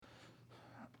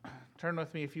Turn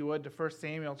with me, if you would, to 1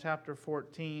 Samuel chapter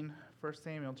 14. 1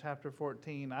 Samuel chapter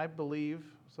 14. I believe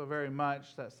so very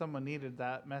much that someone needed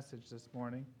that message this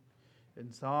morning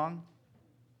in song.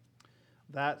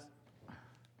 I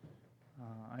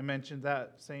mentioned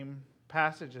that same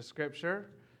passage of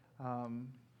Scripture. And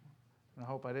I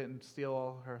hope I didn't steal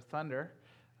all her thunder.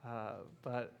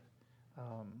 But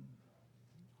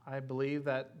I believe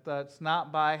that that's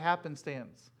not by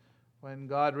happenstance. When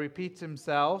God repeats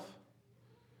himself,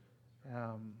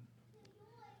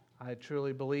 I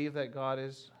truly believe that God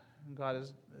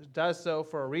does so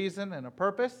for a reason and a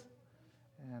purpose.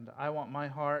 And I want my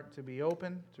heart to be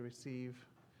open to receive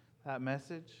that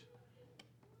message,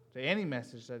 to any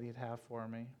message that he'd have for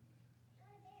me.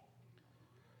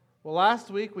 Well, last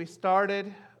week we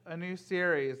started a new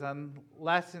series on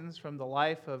lessons from the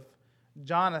life of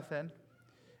Jonathan.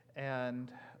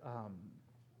 And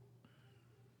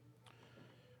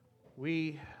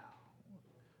we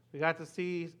got to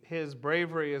see his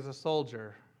bravery as a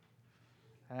soldier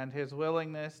and his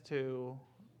willingness to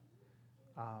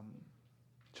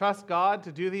trust God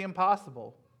to do the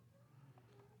impossible.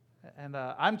 And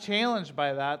I'm challenged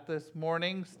by that this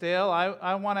morning still.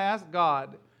 I want to ask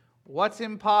God, what's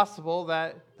impossible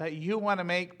that you want to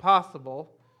make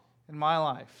possible in my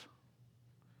life?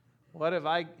 What have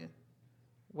I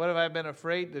been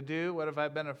afraid to do? What have I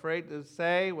been afraid to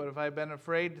say? What have I been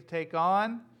afraid to take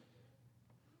on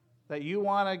that you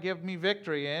want to give me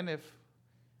victory in if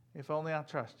only I'll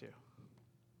trust you?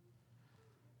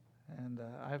 And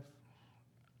I've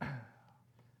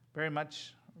very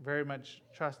much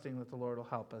trusting that the Lord will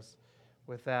help us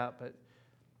with that. But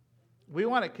we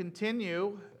want to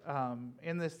continue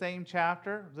in the same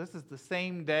chapter. This is the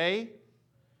same day.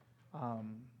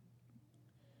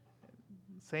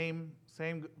 Same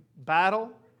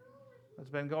battle that's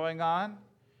been going on.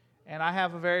 And I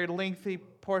have a very lengthy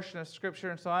portion of Scripture,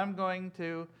 and so I'm going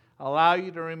to allow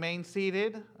you to remain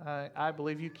seated. I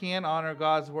believe you can honor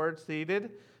God's Word seated.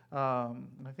 I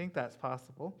think that's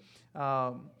possible.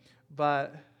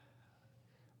 But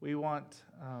we want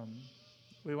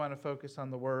to focus on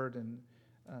the Word and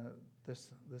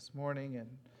this morning.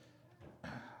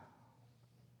 And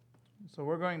so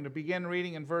we're going to begin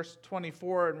reading in verse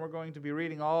 24, and we're going to be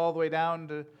reading all the way down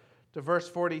to verse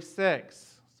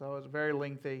 46. So it's very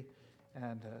lengthy,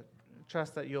 and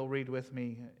trust that you'll read with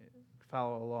me,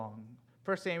 follow along.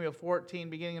 1 Samuel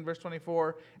 14, beginning in verse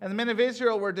 24. And the men of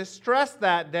Israel were distressed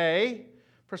that day,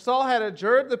 for Saul had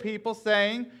adjured the people,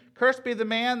 saying, Cursed be the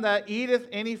man that eateth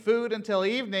any food until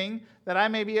evening, that I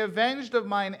may be avenged of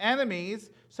mine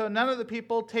enemies. So none of the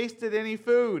people tasted any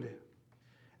food.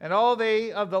 And all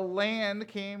they of the land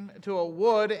came to a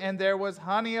wood, and there was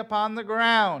honey upon the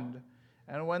ground.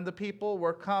 And when the people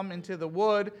were come into the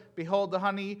wood, behold, the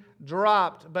honey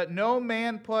dropped. But no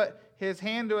man put his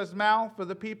hand to his mouth, for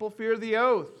the people feared the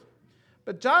oath.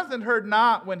 But Jonathan heard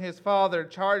not when his father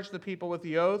charged the people with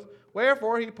the oath.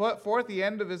 Wherefore he put forth the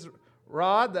end of his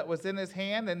rod that was in his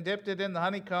hand, and dipped it in the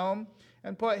honeycomb,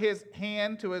 and put his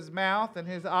hand to his mouth, and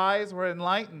his eyes were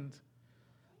enlightened.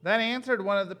 Then answered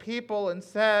one of the people and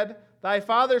said, Thy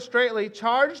father straitly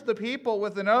charged the people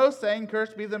with an oath, saying,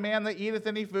 Cursed be the man that eateth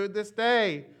any food this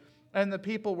day. And the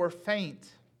people were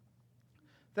faint.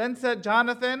 Then said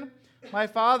Jonathan, My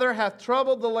father hath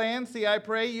troubled the land. See, I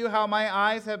pray you, how my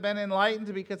eyes have been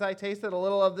enlightened, because I tasted a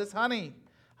little of this honey.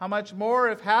 How much more,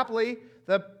 if haply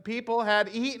the people had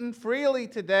eaten freely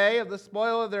today of the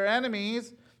spoil of their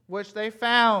enemies, which they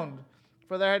found.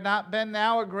 For there had not been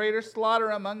now a greater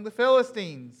slaughter among the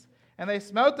Philistines. And they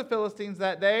smote the Philistines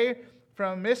that day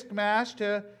from Michmash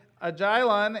to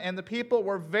Ajalon, and the people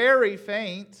were very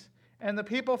faint. And the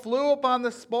people flew upon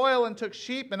the spoil, and took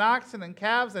sheep and oxen and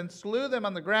calves, and slew them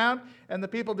on the ground, and the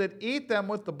people did eat them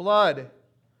with the blood.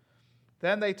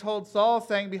 Then they told Saul,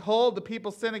 saying, Behold, the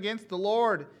people sin against the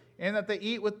Lord, in that they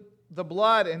eat with the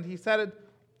blood. And he said,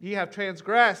 Ye have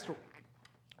transgressed.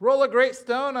 Roll a great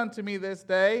stone unto me this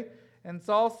day. And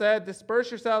Saul said, Disperse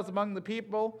yourselves among the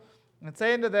people, and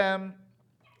say unto them,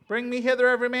 Bring me hither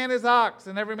every man his ox,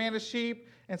 and every man his sheep,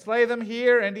 and slay them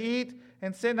here, and eat,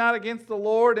 and sin not against the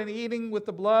Lord in eating with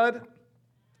the blood.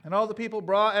 And all the people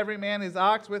brought every man his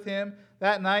ox with him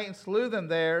that night, and slew them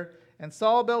there. And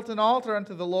Saul built an altar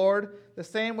unto the Lord. The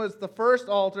same was the first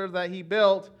altar that he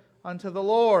built unto the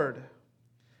Lord.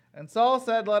 And Saul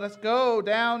said, Let us go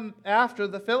down after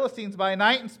the Philistines by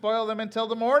night, and spoil them until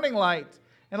the morning light.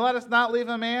 And let us not leave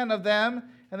a man of them.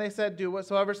 And they said, Do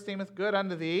whatsoever seemeth good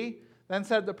unto thee. Then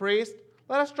said the priest,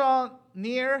 Let us draw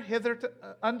near hither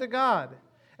unto God.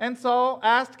 And Saul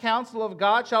asked counsel of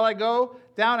God, Shall I go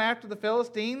down after the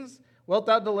Philistines? Wilt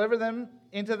thou deliver them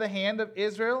into the hand of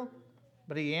Israel?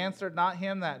 But he answered not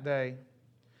him that day.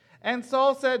 And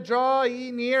Saul said, Draw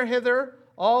ye near hither,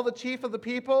 all the chief of the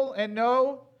people, and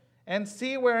know, and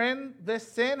see wherein this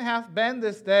sin hath been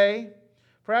this day.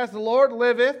 For as the Lord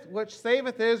liveth, which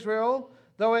saveth Israel,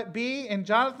 though it be in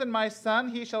Jonathan my son,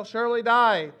 he shall surely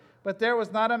die. But there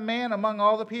was not a man among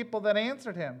all the people that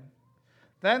answered him.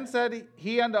 Then said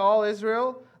he unto all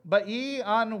Israel, But ye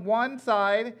on one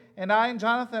side, and I and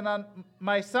Jonathan on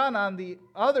my son on the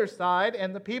other side.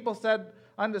 And the people said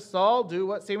unto Saul, Do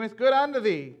what seemeth good unto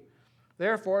thee.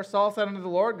 Therefore Saul said unto the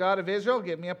Lord God of Israel,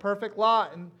 Give me a perfect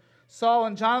lot. And Saul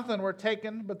and Jonathan were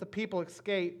taken, but the people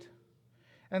escaped.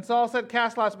 And Saul said,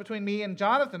 Cast lots between me and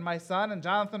Jonathan my son. And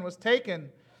Jonathan was taken.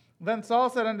 Then Saul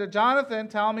said unto Jonathan,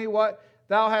 Tell me what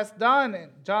thou hast done.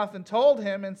 And Jonathan told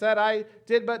him and said, I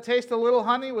did but taste a little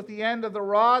honey with the end of the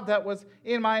rod that was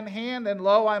in mine hand, and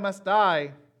lo, I must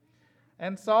die.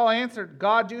 And Saul answered,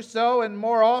 God do so, and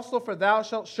more also, for thou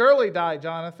shalt surely die,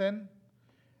 Jonathan.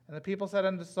 And the people said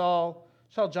unto Saul,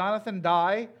 Shall Jonathan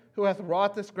die, who hath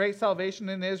wrought this great salvation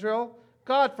in Israel?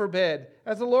 God forbid.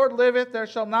 As the Lord liveth, there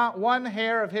shall not one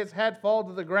hair of his head fall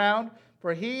to the ground,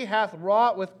 for he hath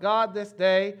wrought with God this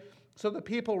day. So the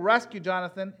people rescued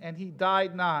Jonathan, and he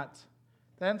died not.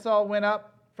 Then Saul went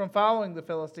up from following the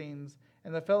Philistines,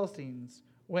 and the Philistines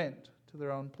went to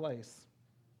their own place.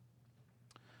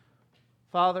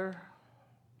 Father,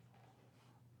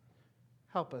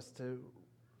 help us to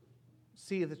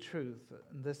see the truth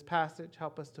in this passage.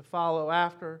 Help us to follow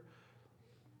after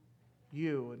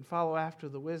you and follow after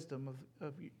the wisdom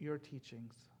of your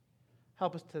teachings.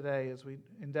 Help us today as we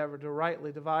endeavor to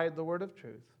rightly divide the word of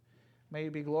truth. May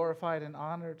you be glorified and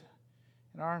honored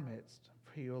in our midst,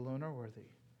 for you alone are worthy.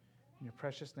 In your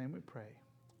precious name we pray.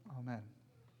 Amen.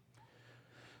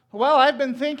 Well, I've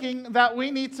been thinking that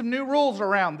we need some new rules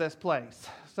around this place.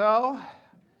 So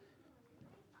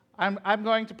I'm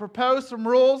going to propose some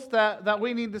rules that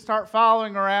we need to start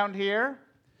following around here.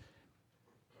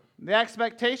 The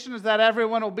expectation is that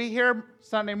everyone will be here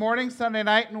Sunday morning, Sunday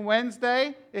night, and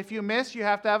Wednesday. If you miss, you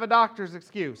have to have a doctor's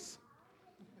excuse.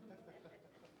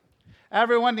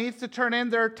 Everyone needs to turn in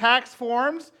their tax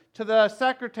forms to the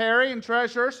secretary and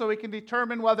treasurer so we can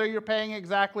determine whether you're paying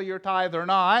exactly your tithe or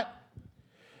not.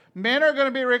 Men are going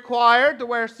to be required to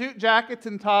wear suit jackets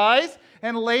and ties.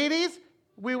 And ladies,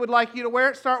 we would like you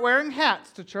to start wearing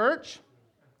hats to church.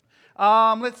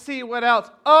 Let's see what else.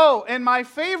 Oh, and my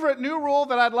favorite new rule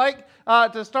that I'd like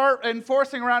to start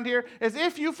enforcing around here is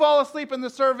if you fall asleep in the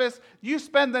service, you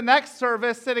spend the next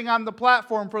service sitting on the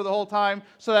platform for the whole time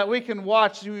so that we can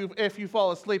watch you if you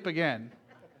fall asleep again.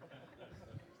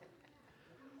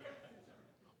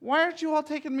 Why aren't you all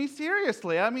taking me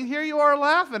seriously? I mean, here you are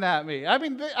laughing at me. I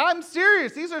mean, I'm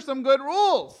serious. These are some good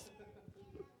rules.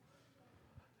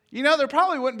 You know, there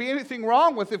probably wouldn't be anything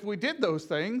wrong with if we did those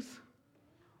things.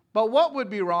 But what would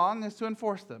be wrong is to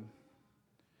enforce them.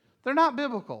 They're not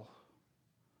biblical.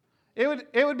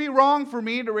 It would be wrong for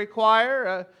me to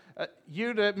require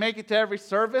you to make it to every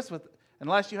service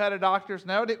unless you had a doctor's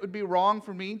note. It would be wrong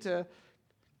for me to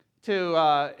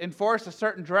enforce a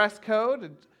certain dress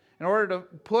code in order to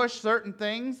push certain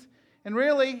things. And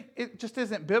really, it just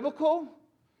isn't biblical,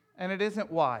 and it isn't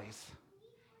wise.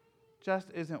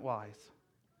 Just isn't wise.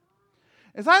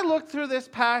 As I looked through this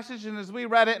passage and as we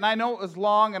read it, and I know it was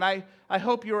long, and I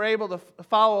hope you were able to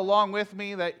follow along with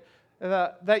me, that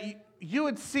you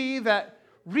would see that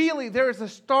really there is a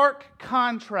stark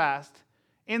contrast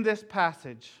in this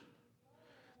passage.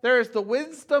 There is the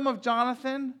wisdom of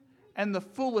Jonathan and the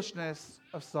foolishness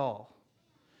of Saul.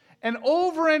 And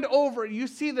over, you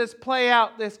see this play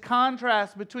out, this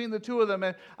contrast between the two of them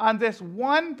on this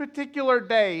one particular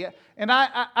day. And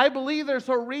I believe there's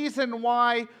a reason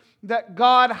why that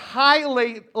God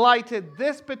highlighted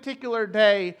this particular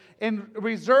day and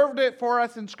reserved it for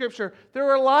us in Scripture. There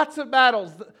were lots of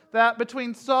battles that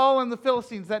between Saul and the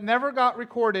Philistines that never got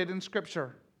recorded in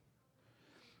Scripture.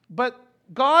 But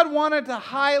God wanted to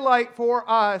highlight for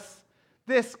us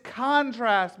this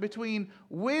contrast between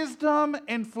wisdom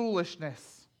and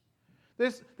foolishness.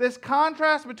 This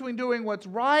contrast between doing what's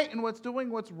right and doing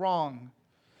what's wrong.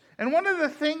 And one of the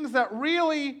things that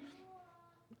really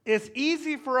is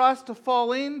easy for us to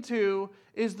fall into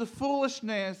is the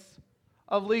foolishness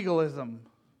of legalism.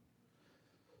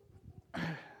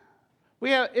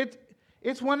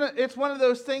 It's one of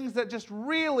those things that just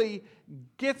really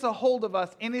gets a hold of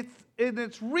us, and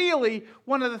it's really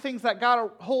one of the things that got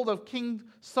a hold of King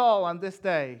Saul on this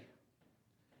day.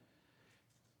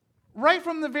 Right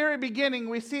from the very beginning,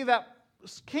 we see that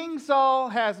King Saul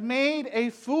has made a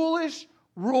foolish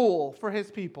rule for his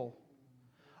people.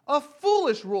 A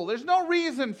foolish rule. There's no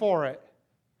reason for it.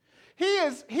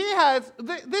 This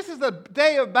is a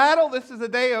day of battle. This is a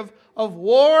day of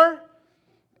war.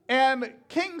 And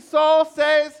King Saul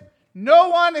says, no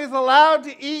one is allowed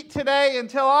to eat today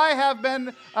until I have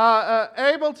been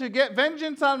able to get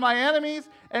vengeance on my enemies.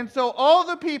 And so all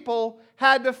the people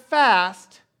had to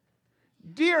fast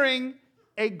during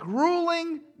a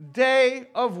grueling day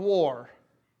of war.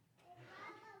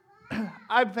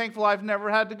 I'm thankful I've never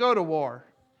had to go to war.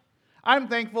 I'm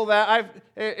thankful that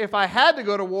if I had to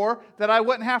go to war, that I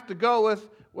wouldn't have to go with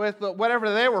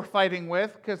whatever they were fighting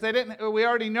with, because we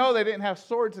already know they didn't have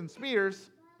swords and spears.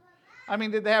 I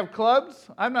mean, did they have clubs?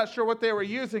 I'm not sure what they were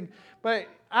using, but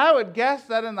I would guess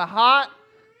that in the hot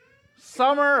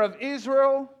summer of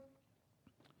Israel,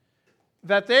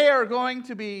 that they are going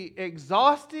to be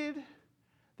exhausted.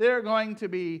 They're going to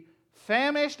be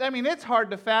famished. I mean, it's hard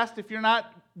to fast if you're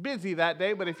not busy that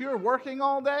day, but if you're working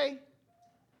all day,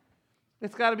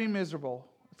 it's got to be miserable.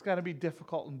 It's got to be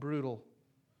difficult and brutal.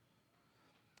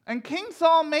 And King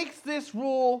Saul makes this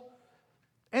rule,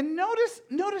 and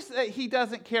notice that he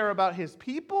doesn't care about his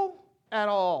people at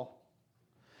all.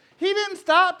 He didn't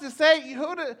stop to say,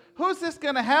 who's this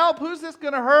going to help? Who's this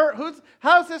going to hurt?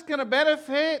 How's this going to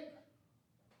benefit?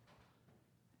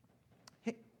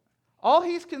 All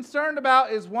he's concerned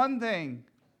about is one thing: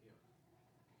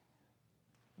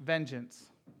 vengeance.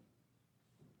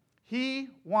 He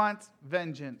wants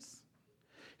vengeance.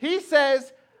 He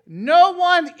says, no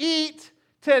one eat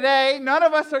today. None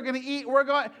of us are going to eat.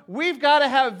 We've got to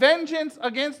have vengeance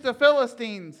against the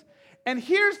Philistines. And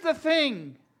here's the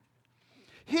thing.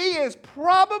 He is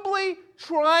probably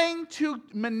trying to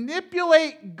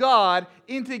manipulate God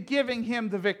into giving him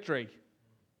the victory.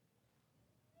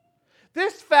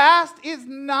 This fast is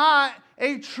not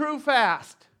a true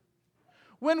fast.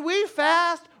 When we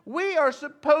fast, we are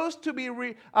supposed to be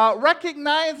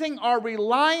recognizing our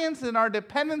reliance and our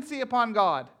dependency upon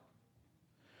God.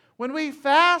 When we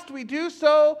fast, we do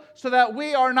so that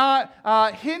we are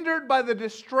not hindered by the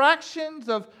distractions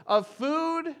of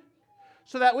food,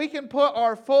 so that we can put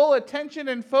our full attention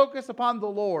and focus upon the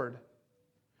Lord.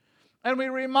 And we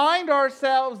remind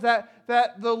ourselves that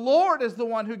the Lord is the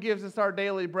one who gives us our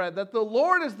daily bread, that the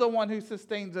Lord is the one who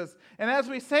sustains us. And as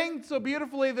we sang so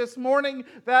beautifully this morning,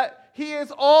 that He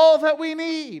is all that we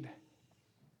need.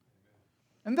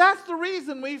 And that's the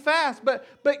reason we fast. But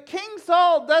King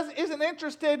Saul isn't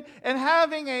interested in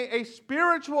having a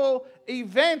spiritual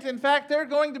event. In fact, they're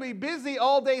going to be busy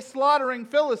all day slaughtering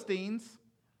Philistines.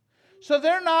 So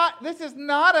this is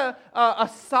not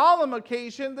a solemn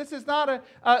occasion. This is not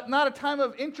a time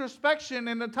of introspection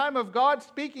and a time of God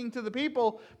speaking to the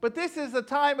people. But this is a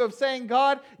time of saying,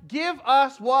 God, give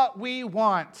us what we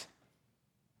want.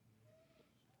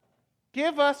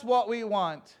 Give us what we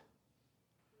want.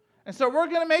 And so we're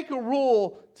going to make a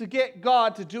rule to get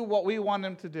God to do what we want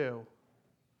Him to do.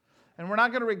 And we're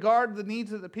not going to regard the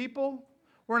needs of the people.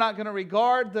 We're not going to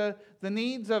regard the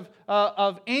needs of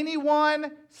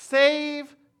anyone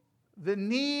save the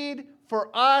need for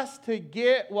us to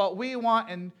get what we want.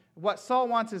 And what Saul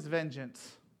wants is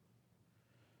vengeance.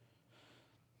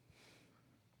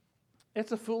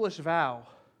 It's a foolish vow.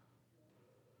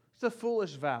 It's a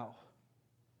foolish vow.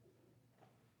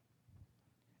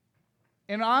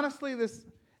 And honestly,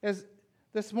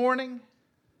 this morning,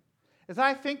 as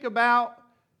I think about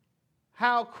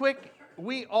how quick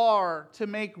we are to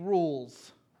make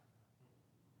rules,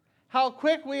 how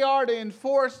quick we are to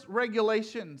enforce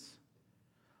regulations,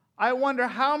 I wonder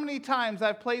how many times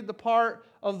I've played the part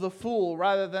of the fool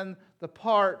rather than the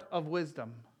part of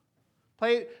wisdom.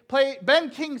 Been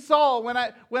King Saul when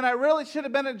I really should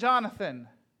have been a Jonathan.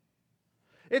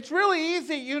 It's really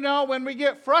easy, when we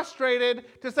get frustrated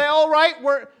to say, all right,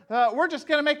 we're just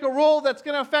going to make a rule that's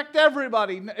going to affect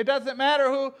everybody. It doesn't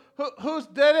matter who's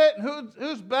did it, and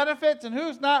who's benefits, and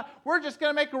who's not. We're just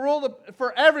going to make a rule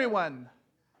for everyone.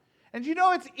 And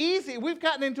it's easy. We've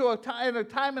gotten into a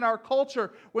time in our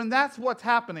culture when that's what's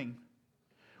happening.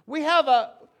 We have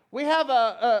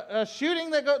a shooting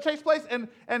that takes place,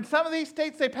 and some of these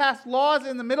states, they pass laws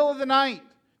in the middle of the night.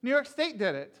 New York State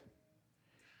did it.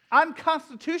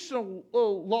 Unconstitutional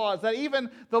laws that even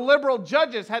the liberal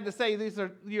judges had to say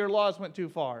your laws went too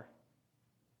far.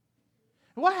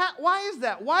 Why is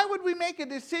that? Why would we make a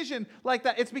decision like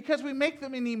that? It's because we make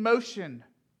them in emotion.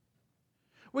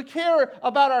 We care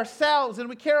about ourselves and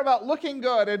we care about looking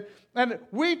good, and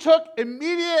we took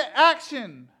immediate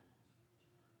action.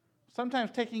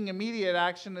 Sometimes taking immediate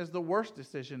action is the worst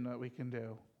decision that we can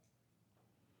do.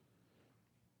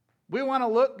 We want to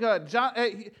look good.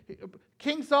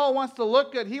 King Saul wants to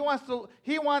look good. He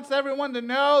wants everyone to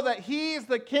know that he's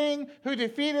the king who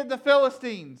defeated the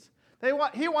Philistines.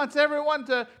 He wants everyone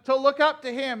to look up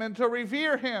to him and to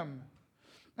revere him.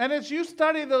 And as you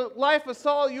study the life of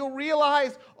Saul, you'll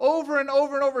realize over and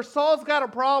over and over, Saul's got a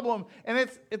problem, and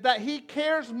it's that he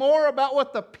cares more about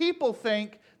what the people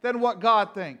think than what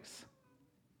God thinks.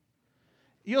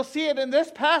 You'll see it in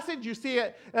this passage. You see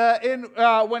it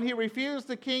when he refused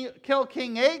to kill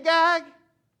King Agag.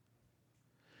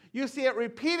 You see it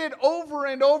repeated over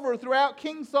and over throughout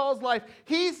King Saul's life.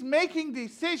 He's making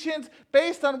decisions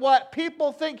based on what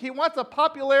people think. He wants a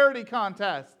popularity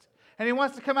contest. And he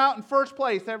wants to come out in first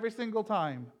place every single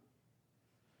time.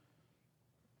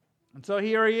 And so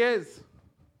here he is.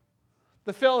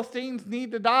 The Philistines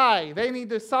need to die. They need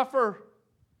to suffer.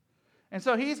 And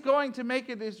so he's going to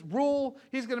make this rule.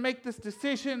 He's going to make this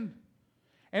decision.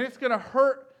 And it's going to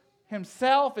hurt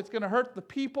himself. It's going to hurt the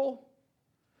people.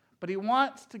 But he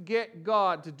wants to get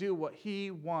God to do what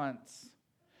he wants.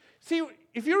 See,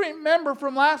 if you remember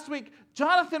from last week,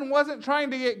 Jonathan wasn't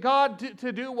trying to get God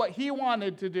to do what he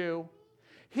wanted to do.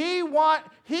 He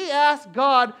asked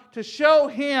God to show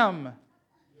him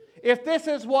if this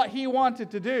is what he wanted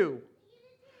to do.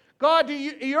 God,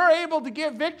 you're able to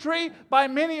give victory by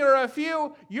many or a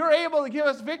few. You're able to give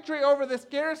us victory over this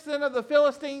garrison of the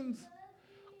Philistines.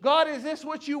 God, is this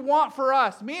what you want for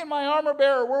us? Me and my armor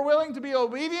bearer, we're willing to be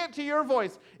obedient to your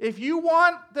voice. If you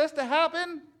want this to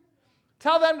happen,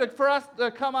 tell them for us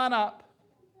to come on up.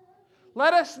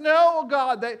 Let us know,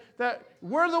 God, that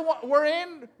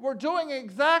we're doing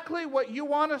exactly what you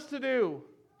want us to do.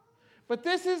 But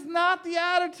this is not the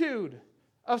attitude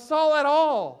of Saul at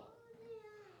all.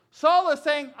 Saul is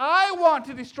saying, I want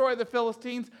to destroy the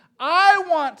Philistines. I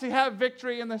want to have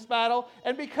victory in this battle.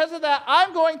 And because of that,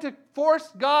 I'm going to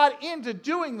force God into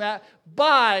doing that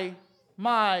by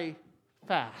my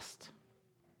fast.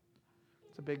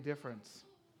 It's a big difference.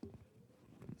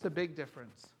 It's a big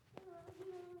difference.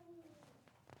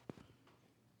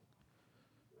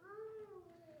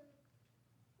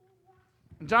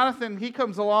 Jonathan, he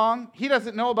comes along. He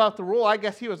doesn't know about the rule. I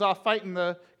guess he was off fighting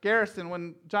the garrison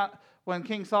when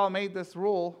King Saul made this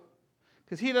rule,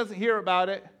 because he doesn't hear about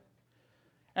it.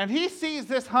 And he sees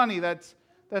this honey that's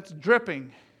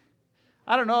dripping.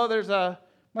 I don't know,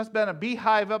 must have been a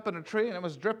beehive up in a tree, and it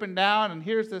was dripping down, and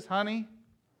here's this honey.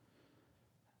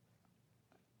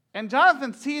 And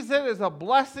Jonathan sees it as a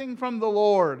blessing from the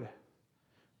Lord,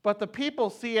 but the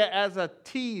people see it as a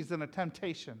tease and a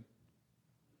temptation.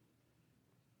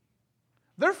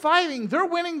 They're fighting. They're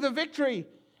winning the victory.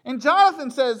 And Jonathan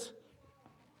says,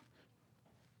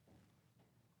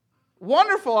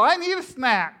 wonderful, I need a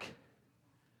snack.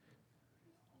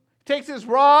 Takes his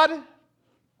rod,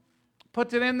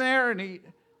 puts it in there, and he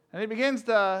begins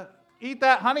to eat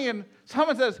that honey. And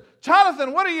someone says,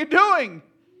 Jonathan, what are you doing?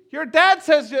 Your dad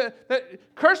says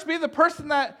that cursed be the person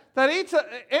that eats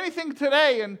anything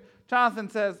today. And Jonathan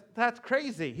says, that's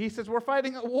crazy. He says, we're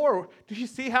fighting a war. Do you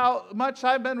see how much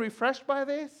I've been refreshed by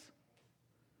this?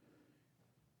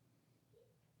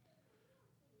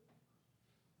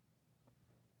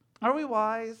 Are we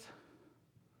wise?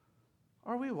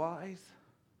 Are we wise?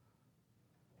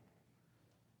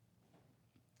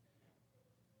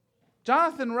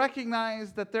 Jonathan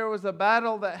recognized that there was a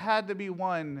battle that had to be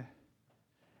won.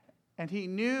 And he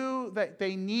knew that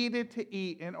they needed to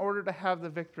eat in order to have the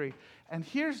victory. And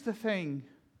here's the thing.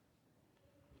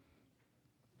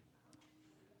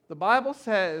 The Bible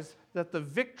says that the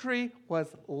victory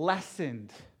was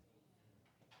lessened.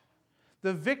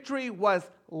 The victory was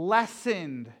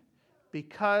lessened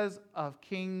because of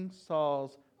King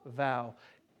Saul's vow.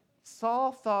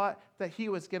 Saul thought that he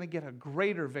was going to get a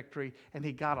greater victory, and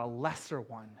he got a lesser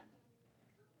one.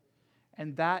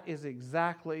 And that is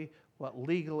exactly what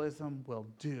legalism will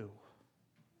do.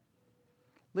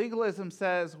 Legalism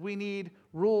says we need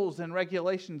rules and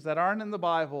regulations that aren't in the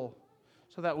Bible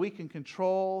so that we can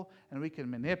control and we can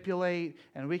manipulate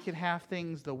and we can have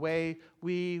things the way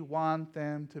we want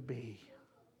them to be.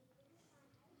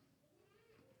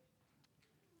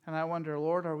 And I wonder,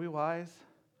 Lord, are we wise?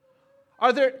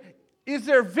 Is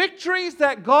there victories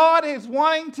that God is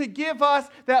wanting to give us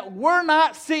that we're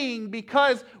not seeing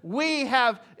because we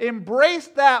have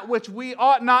embraced that which we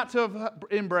ought not to have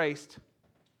embraced?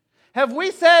 Have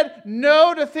we said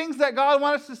no to things that God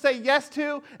wants us to say yes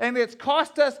to, and it's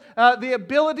cost us the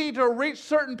ability to reach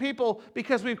certain people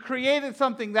because we've created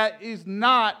something that is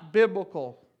not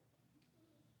biblical?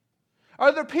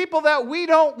 Are there people that we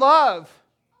don't love?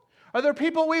 Are there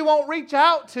people we won't reach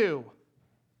out to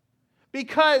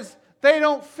because they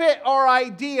don't fit our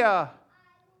idea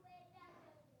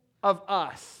of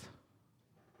us?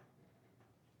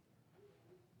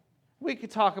 We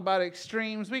could talk about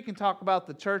extremes. We can talk about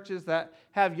the churches that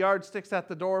have yardsticks at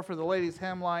the door for the ladies'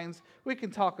 hemlines. We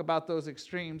can talk about those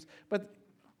extremes. But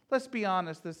let's be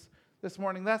honest this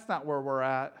morning, that's not where we're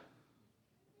at.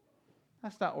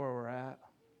 That's not where we're at.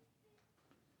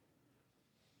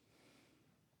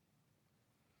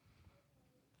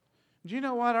 Do you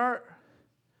know what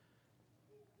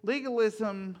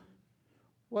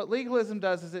what legalism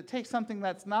does is it takes something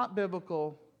that's not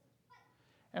biblical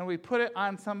and we put it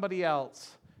on somebody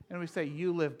else and we say,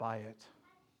 you live by it.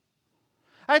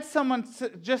 I had someone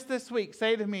just this week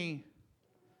say to me,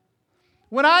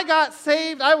 when I got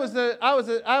saved, I was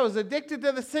addicted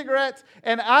to the cigarettes,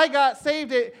 and I got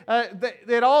saved.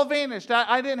 It all vanished.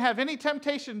 I didn't have any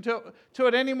temptation to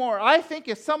it anymore. I think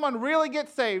if someone really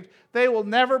gets saved, they will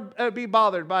never be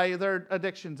bothered by their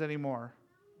addictions anymore.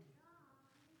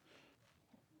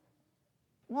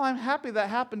 Well, I'm happy that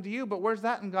happened to you, but where's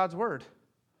that in God's Word?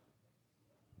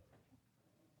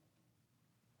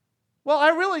 Well, I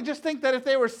really just think that if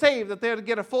they were saved, that they would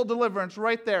get a full deliverance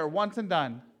right there, once and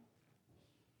done.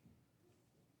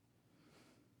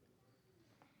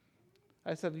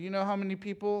 I said, you know how many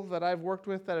people that I've worked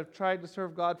with that have tried to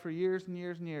serve God for years and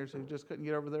years and years who just couldn't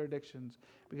get over their addictions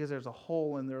because there's a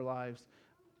hole in their lives.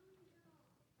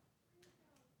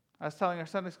 I was telling our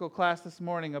Sunday school class this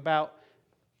morning about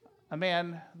a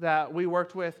man that we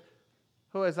worked with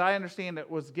who, as I understand it,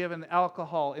 was given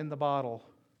alcohol in the bottle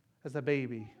as a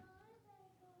baby.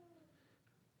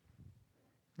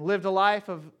 Lived a life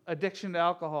of addiction to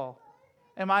alcohol.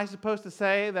 Am I supposed to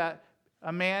say that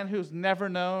a man who's never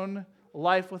known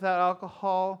life without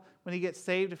alcohol, when he gets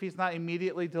saved, if he's not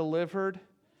immediately delivered,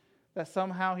 that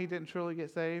somehow he didn't truly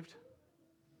get saved?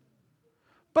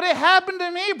 But it happened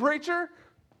to me, preacher.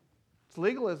 It's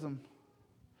legalism.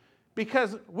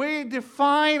 Because we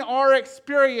define our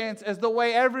experience as the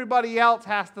way everybody else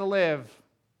has to live.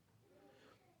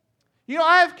 You know,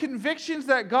 I have convictions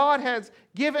that God has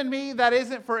given me that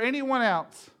isn't for anyone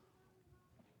else.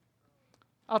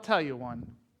 I'll tell you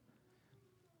one.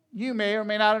 You may or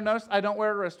may not have noticed, I don't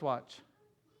wear a wristwatch.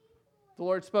 The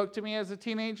Lord spoke to me as a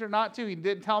teenager not to. He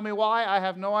didn't tell me why. I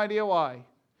have no idea why.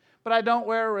 But I don't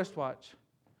wear a wristwatch.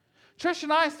 Trish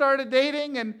and I started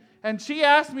dating, and she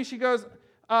asked me, she goes,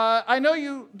 I know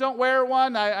you don't wear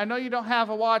one. I know you don't have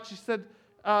a watch. She said,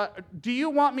 do you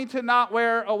want me to not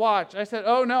wear a watch? I said,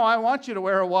 oh, no, I want you to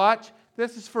wear a watch.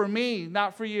 This is for me,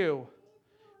 not for you.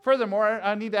 Furthermore,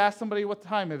 I need to ask somebody what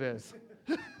time it is.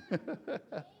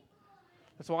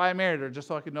 That's why I married her, just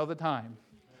so I could know the time.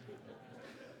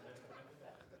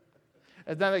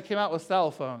 And then they came out with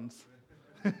cell phones.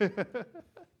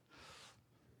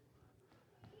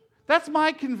 That's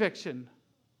my conviction.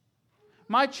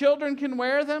 My children can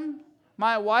wear them.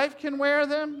 My wife can wear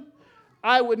them.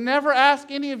 I would never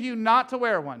ask any of you not to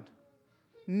wear one.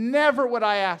 Never would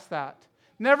I ask that.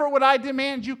 Never would I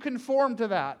demand you conform to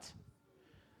that.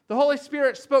 The Holy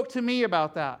Spirit spoke to me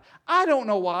about that. I don't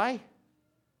know why.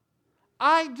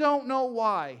 I don't know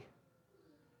why.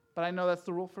 But I know that's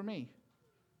the rule for me.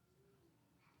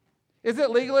 Is it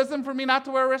legalism for me not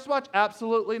to wear a wristwatch?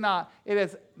 Absolutely not. It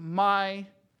is my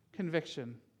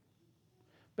conviction.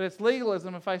 But it's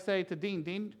legalism if I say to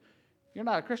Dean, you're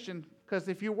not a Christian, because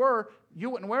if you were, you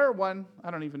wouldn't wear one. I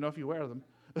don't even know if you wear them.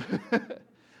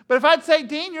 But if I'd say,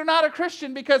 Dean, you're not a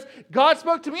Christian because God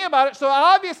spoke to me about it, so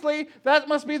obviously that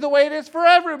must be the way it is for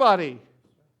everybody.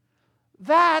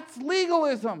 That's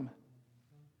legalism.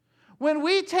 When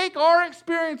we take our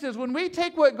experiences, when we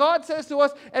take what God says to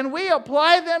us and we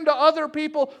apply them to other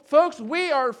people, folks,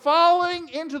 we are falling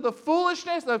into the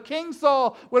foolishness of King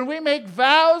Saul when we make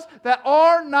vows that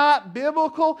are not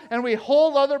biblical and we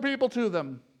hold other people to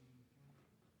them.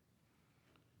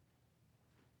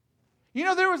 You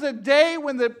know, there was a day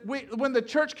when the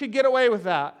church could get away with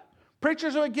that.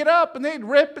 Preachers would get up and they'd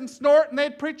rip and snort and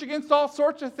they'd preach against all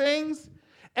sorts of things,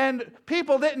 and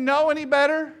people didn't know any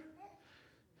better.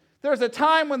 There was a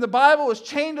time when the Bible was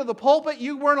chained to the pulpit.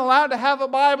 You weren't allowed to have a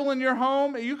Bible in your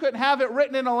home. You couldn't have it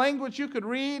written in a language you could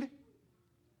read.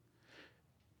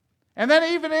 And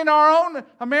then even in our own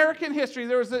American history,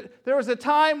 there was a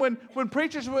time when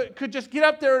preachers could just get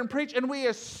up there and preach, and we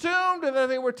assumed that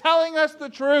they were telling us the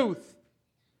truth.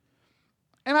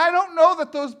 And I don't know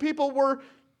that those people were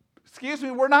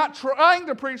not trying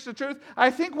to preach the truth. I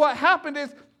think what happened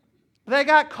is they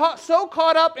got so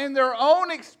caught up in their own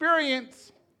experience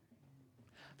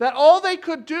that all they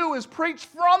could do is preach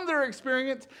from their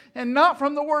experience and not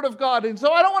from the Word of God. And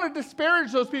so I don't want to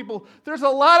disparage those people. There's a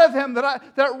lot of them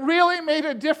that really made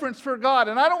a difference for God.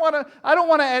 And I don't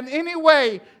want to in any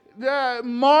way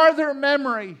mar their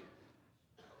memory.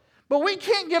 But we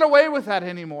can't get away with that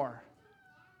anymore.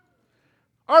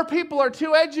 Our people are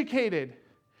too educated.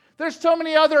 There's so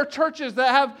many other churches that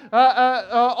have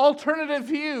alternative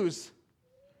views.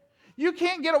 You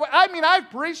can't get away. I mean, I've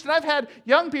preached and I've had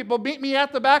young people meet me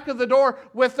at the back of the door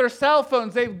with their cell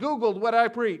phones. They've Googled what I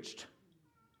preached.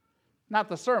 Not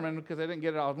the sermon, because I didn't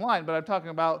get it online, but I'm talking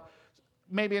about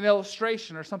maybe an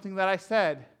illustration or something that I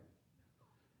said.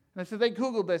 And I said, they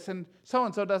Googled this and so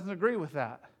doesn't agree with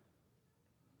that.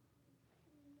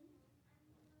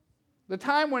 The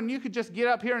time when you could just get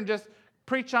up here and just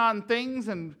preach on things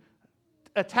and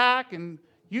attack and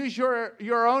use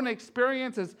your own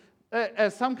experience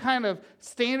as some kind of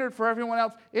standard for everyone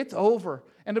else, it's over.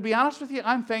 And to be honest with you,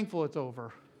 I'm thankful it's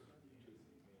over.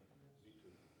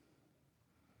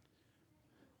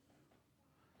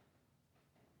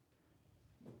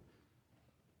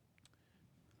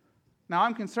 Now,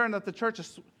 I'm concerned that the church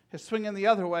is swinging the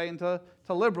other way into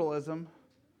liberalism.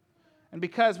 And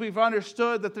because we've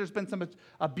understood that there's been some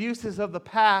abuses of the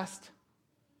past,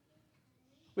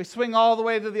 we swing all the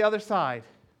way to the other side.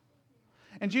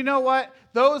 And you know what?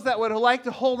 Those that would like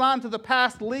to hold on to the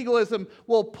past legalism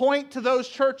will point to those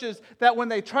churches that when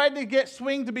they tried to get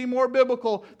swing to be more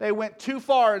biblical, they went too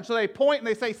far. And so they point and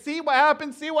they say, see what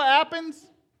happens, see what happens?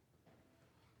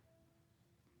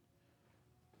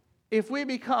 If we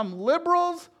become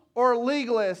liberals or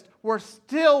legalists, we're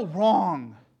still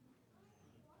wrong.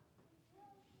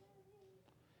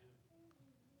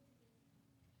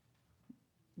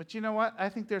 But you know what? I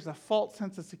think there's a false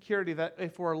sense of security that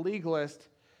if we're a legalist,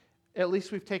 at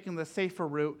least we've taken the safer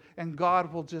route, and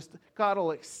God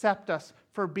will accept us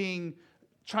for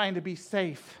trying to be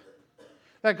safe.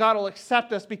 That God will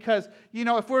accept us because,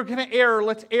 if we're going to err,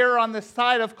 let's err on the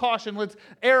side of caution. Let's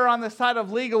err on the side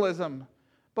of legalism.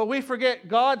 But we forget,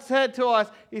 God said to us,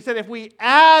 He said, if we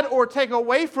add or take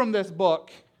away from this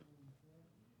book,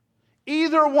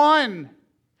 either one,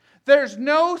 there's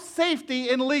no safety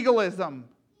in legalism.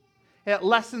 It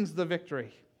lessens the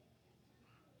victory.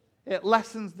 It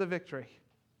lessens the victory.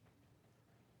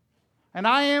 And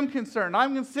I am concerned.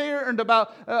 I'm concerned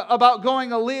about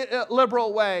going a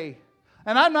liberal way.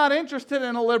 And I'm not interested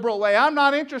in a liberal way. I'm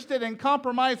not interested in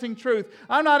compromising truth.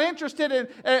 I'm not interested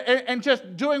in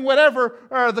just doing whatever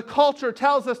the culture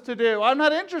tells us to do. I'm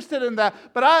not interested in that.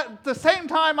 But at the same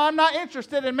time, I'm not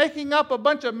interested in making up a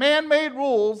bunch of man-made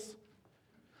rules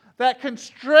that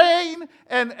constrain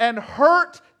and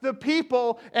hurt the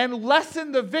people and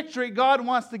lessen the victory God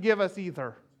wants to give us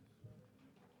either.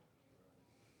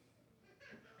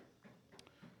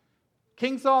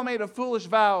 King Saul made a foolish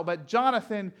vow, but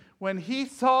Jonathan, when he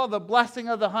saw the blessing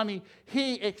of the honey,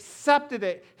 he accepted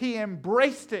it. He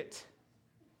embraced it.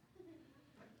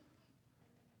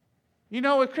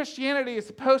 Christianity is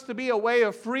supposed to be a way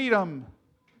of freedom.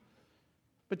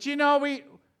 But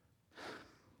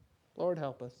Lord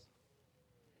help us.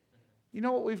 You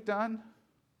know what we've done?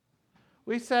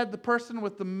 We said the person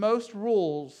with the most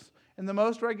rules and the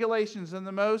most regulations and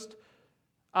the most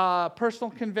personal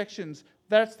convictions,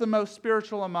 that's the most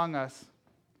spiritual among us.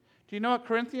 Do you know what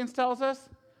Corinthians tells us?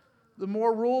 The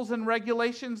more rules and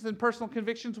regulations and personal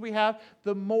convictions we have,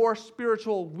 the more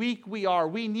spiritual weak we are.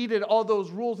 We needed all those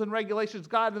rules and regulations.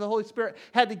 God and the Holy Spirit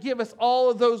had to give us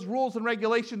all of those rules and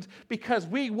regulations because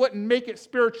we wouldn't make it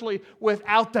spiritually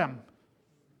without them.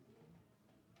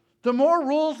 The more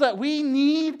rules that we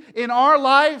need in our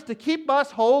lives to keep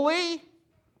us holy,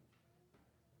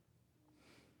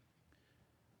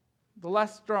 the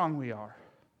less strong we are.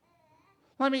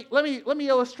 Let me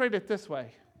illustrate it this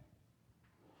way.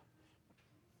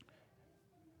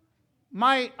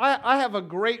 I have a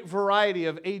great variety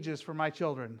of ages for my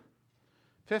children,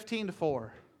 15 to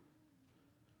 4.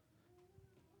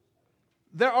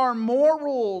 There are more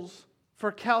rules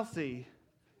for Kelsey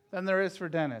than there is for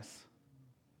Dennis.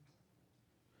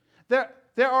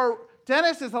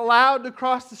 Dennis is allowed to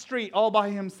cross the street all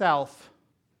by himself.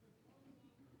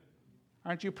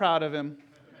 Aren't you proud of him?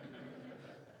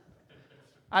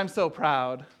 I'm so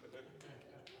proud.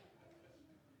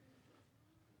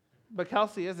 But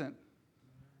Kelsey isn't.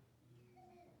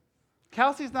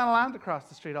 Kelsey's not allowed to cross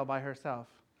the street all by herself.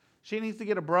 She needs to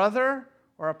get a brother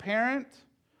or a parent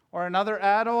or another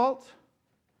adult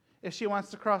if she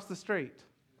wants to cross the street.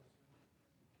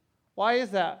 Why is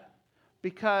that?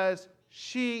 Because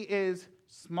she is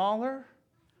smaller,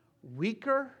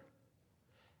 weaker,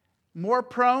 more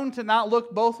prone to not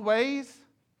look both ways.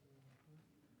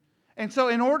 And so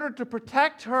in order to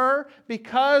protect her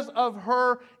because of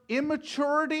her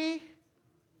immaturity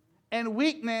and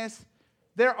weakness,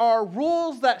 there are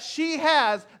rules that she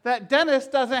has that Dennis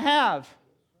doesn't have.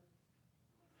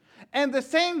 And the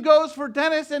same goes for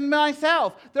Dennis and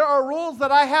myself. There are rules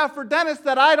that I have for Dennis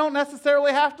that I don't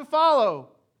necessarily have to follow.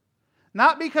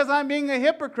 Not because I'm being a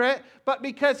hypocrite, but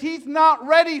because he's not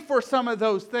ready for some of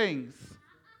those things.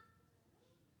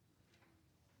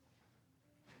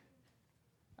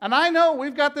 And I know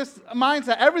we've got this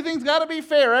mindset, everything's got to be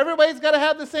fair, everybody's got to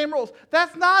have the same rules.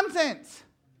 That's nonsense.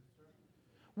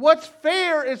 What's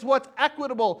fair is what's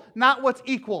equitable, not what's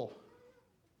equal.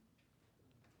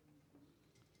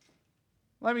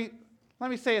 Let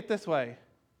me say it this way.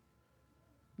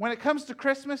 When it comes to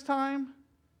Christmas time,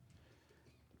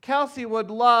 Kelsey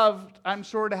would love, I'm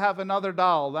sure, to have another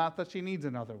doll. Not that she needs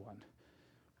another one.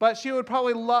 But she would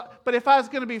probably love, but if I was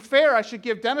going to be fair, I should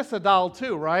give Dennis a doll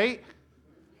too, right?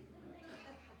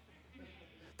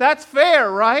 That's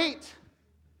fair, right?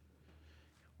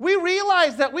 We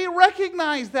realize that, we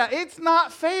recognize that it's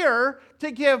not fair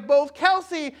to give both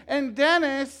Kelsey and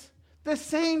Dennis the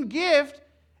same gift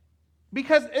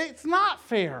because it's not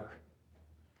fair.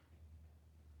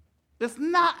 It's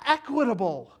not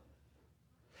equitable.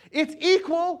 It's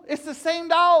equal. It's the same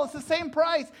doll. It's the same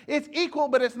price. It's equal,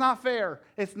 but it's not fair.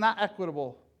 It's not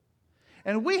equitable.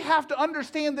 And we have to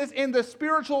understand this in the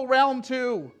spiritual realm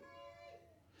too.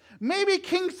 Maybe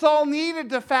King Saul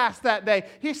needed to fast that day.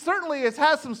 He certainly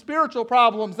has some spiritual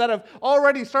problems that have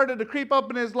already started to creep up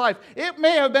in his life. It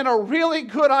may have been a really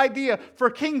good idea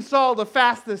for King Saul to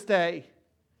fast this day.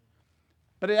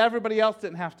 But everybody else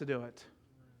didn't have to do it.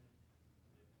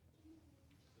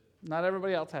 Not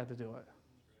everybody else had to do it.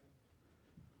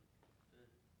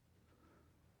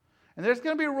 And there's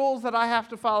going to be rules that I have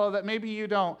to follow that maybe you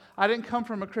don't. I didn't come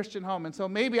from a Christian home, and so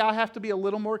maybe I have to be a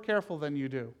little more careful than you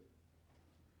do.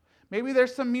 Maybe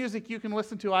there's some music you can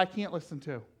listen to I can't listen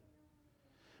to.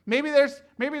 Maybe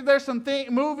there's some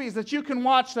movies that you can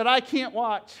watch that I can't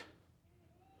watch.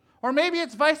 Or maybe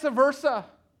it's vice versa.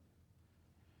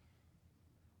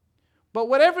 But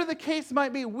whatever the case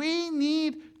might be, we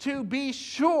need to be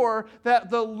sure that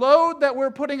the load that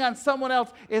we're putting on someone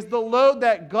else is the load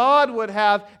that God would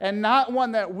have and not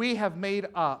one that we have made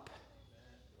up.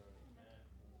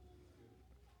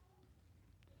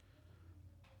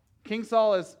 King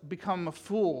Saul has become a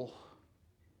fool.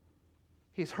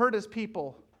 He's hurt his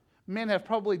people. Men have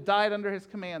probably died under his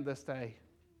command this day.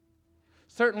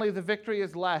 Certainly the victory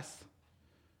is less,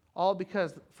 all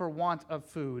because for want of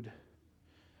food.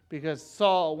 Because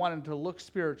Saul wanted to look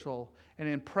spiritual and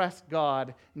impress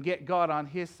God and get God on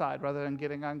his side rather than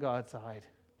getting on God's side.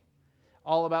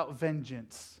 All about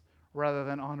vengeance rather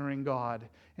than honoring God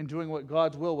and doing what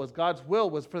God's will was. God's will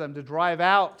was for them to drive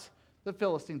out the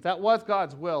Philistines. That was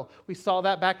God's will. We saw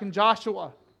that back in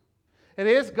Joshua. It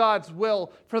is God's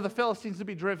will for the Philistines to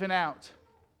be driven out.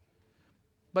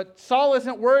 But Saul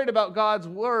isn't worried about God's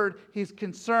word. He's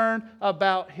concerned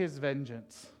about his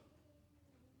vengeance.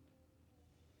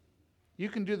 You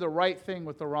can do the right thing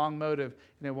with the wrong motive,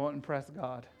 and it won't impress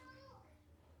God.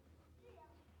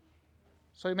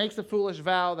 So he makes a foolish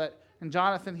vow that, and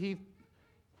Jonathan, he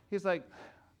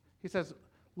says,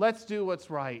 let's do what's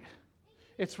right.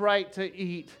 It's right to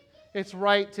eat. It's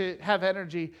right to have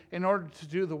energy in order to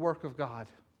do the work of God.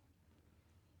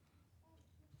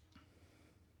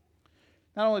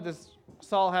 Not only does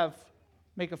Saul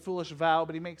make a foolish vow,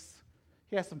 but he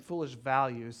has some foolish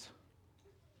values.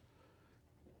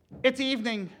 It's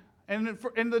evening, and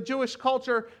in the Jewish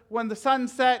culture, when the sun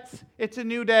sets, it's a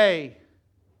new day.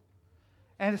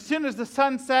 And as soon as the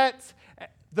sun sets,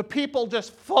 the people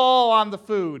just fall on the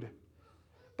food.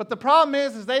 But the problem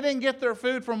is they didn't get their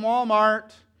food from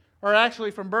Walmart, or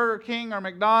actually from Burger King or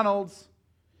McDonald's.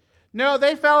 No,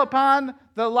 they fell upon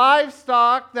the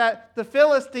livestock that the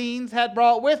Philistines had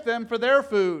brought with them for their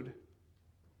food.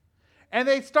 And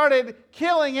they started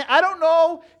killing it. I don't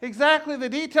know exactly the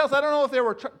details. I don't know if they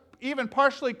were even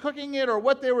partially cooking it or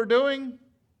what they were doing.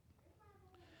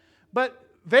 But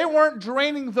they weren't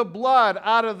draining the blood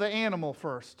out of the animal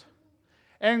first.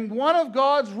 And one of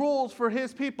God's rules for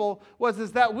his people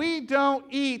is that we don't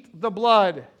eat the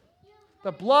blood.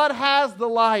 The blood has the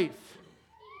life.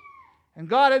 And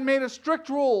God had made a strict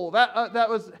rule that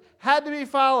had to be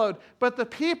followed. But the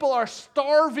people are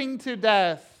starving to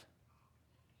death.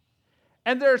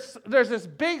 And there's this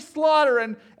big slaughter,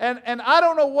 and I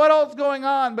don't know what else is going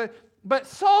on, but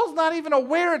Saul's not even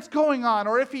aware it's going on,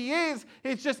 or if he is,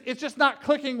 it's just not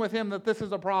clicking with him that this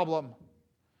is a problem.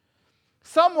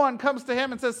 Someone comes to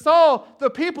him and says, Saul, the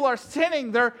people are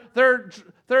sinning. They're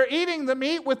eating the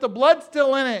meat with the blood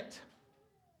still in it.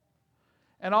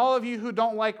 And all of you who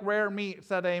don't like rare meat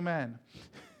said amen.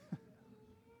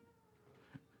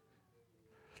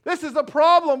 This is a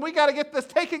problem. We got to get this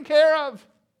taken care of.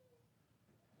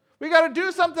 We got to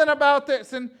do something about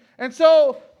this. And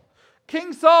so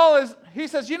King Saul he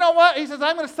says, you know what? He says,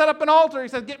 I'm going to set up an altar. He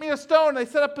says, get me a stone. They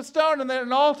set up a stone and then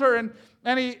an altar. And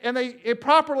it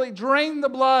properly drained the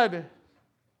blood.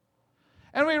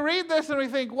 And we read this and we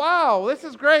think, wow, this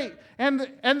is great. And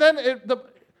then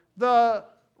the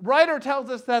writer tells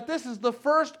us that this is the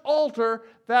first altar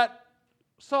that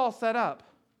Saul set up.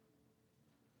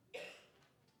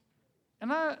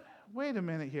 And wait a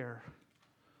minute here.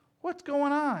 What's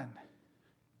going on?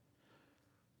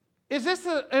 Is this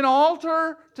an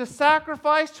altar to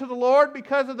sacrifice to the Lord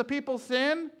because of the people's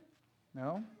sin?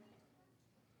 No,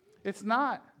 it's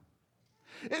not.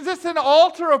 Is this an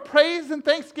altar of praise and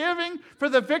thanksgiving for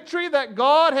the victory that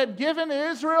God had given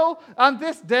Israel on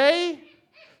this day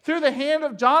through the hand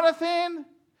of Jonathan?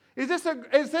 Is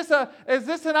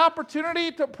this an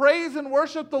opportunity to praise and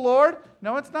worship the Lord?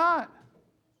 No, it's not.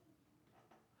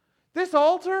 This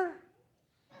altar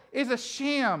is a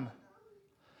sham.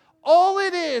 All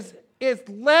it is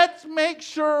let's make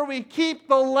sure we keep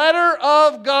the letter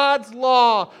of God's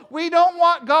law. We don't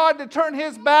want God to turn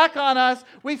his back on us.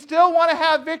 We still want to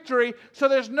have victory. So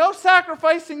there's no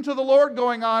sacrificing to the Lord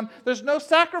going on. There's no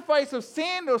sacrifice of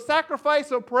sin, no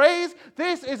sacrifice of praise.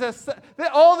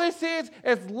 All this is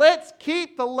let's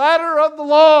keep the letter of the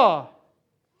law.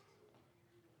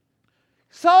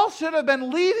 Saul should have been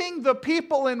leading the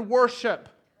people in worship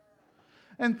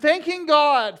and thanking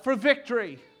God for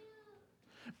victory.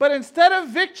 But instead of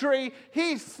victory,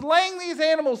 he's slaying these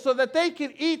animals so that they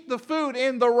can eat the food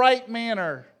in the right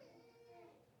manner.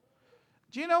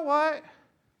 Do you know what?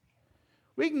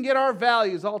 We can get our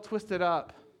values all twisted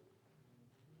up.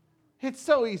 It's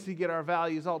so easy to get our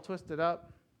values all twisted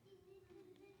up.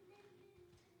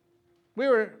 We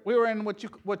were in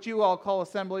what you all call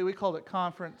assembly. We called it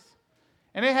conference.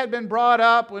 And it had been brought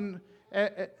up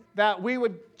that we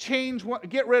would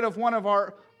get rid of one of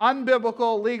our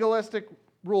unbiblical, legalistic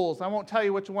rules. I won't tell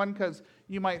you which one because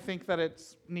you might think that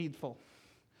it's needful.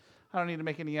 I don't need to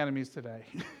make any enemies today.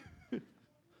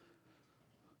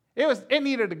 It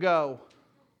needed to go.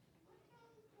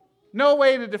 No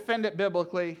way to defend it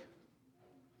biblically.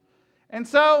 And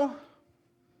so,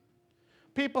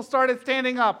 people started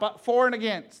standing up for and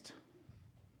against.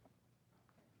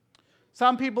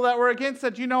 Some people that were against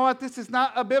said, you know what, this is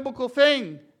not a biblical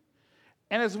thing.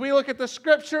 And as we look at the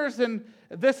scriptures, and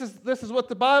this is what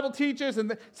the Bible teaches,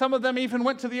 and some of them even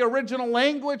went to the original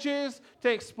languages to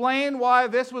explain why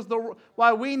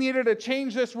why we needed to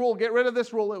change this rule, get rid of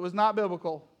this rule. It was not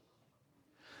biblical.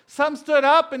 Some stood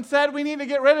up and said we need to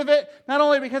get rid of it, not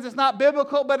only because it's not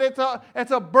biblical, but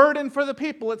it's a burden for the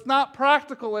people. It's not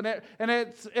practical, and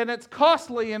it's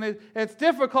costly, and it's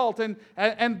difficult.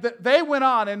 And they went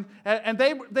on and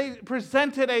they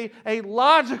presented a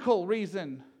logical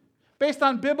reason based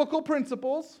on biblical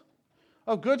principles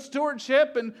of good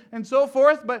stewardship and so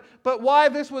forth, but why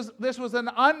this was an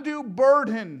undue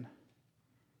burden.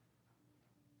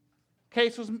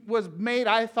 Case was made,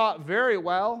 I thought, very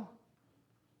well.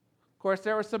 Of course,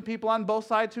 there were some people on both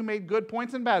sides who made good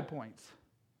points and bad points.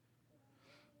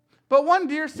 But one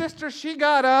dear sister, she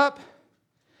got up,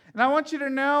 and I want you to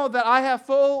know that I have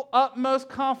full, utmost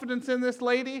confidence in this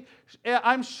lady.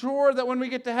 I'm sure that when we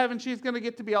get to heaven, she's going to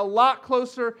get to be a lot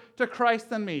closer to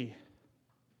Christ than me.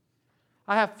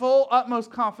 I have full, utmost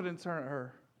confidence in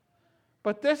her.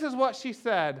 But this is what she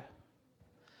said.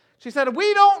 She said,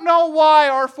 we don't know why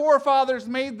our forefathers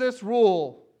made this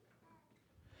rule,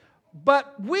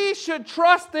 but we should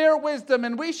trust their wisdom,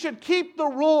 and we should keep the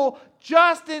rule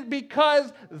just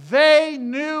because they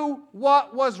knew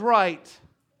what was right.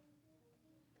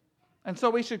 And so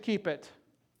we should keep it.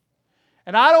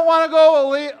 And I don't want to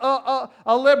go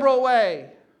a liberal way.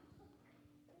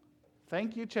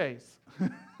 Thank you, Chase.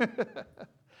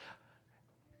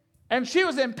 And she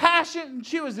was impassioned, and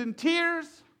she was in tears.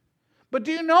 But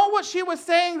do you know what she was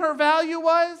saying her value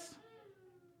was?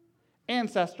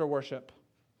 Ancestor worship.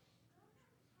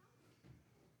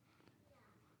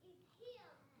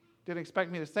 Didn't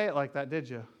expect me to say it like that, did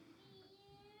you?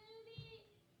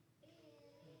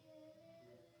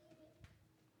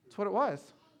 That's what it was.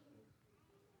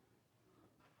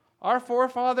 Our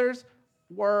forefathers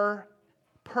were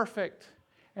perfect,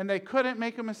 and they couldn't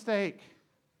make a mistake.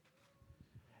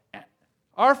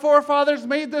 Our forefathers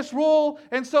made this rule,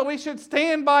 and so we should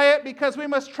stand by it because we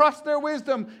must trust their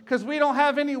wisdom, because we don't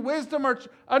have any wisdom or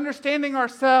understanding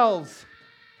ourselves.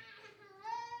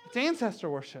 It's ancestor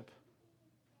worship.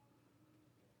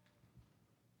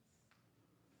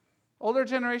 Older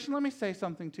generation, let me say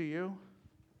something to you.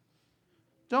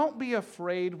 Don't be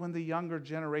afraid when the younger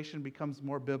generation becomes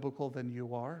more biblical than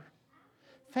you are.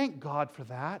 Thank God for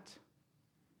that.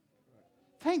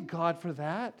 Thank God for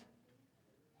that.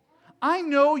 I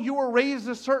know you were raised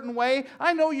a certain way.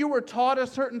 I know you were taught a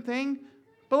certain thing.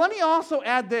 But let me also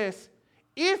add this.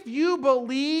 If you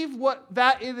believe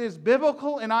that it is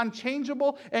biblical and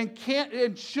unchangeable and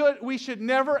we should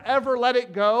never ever let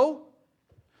it go,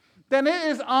 then it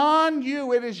is on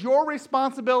you. It is your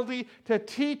responsibility to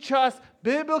teach us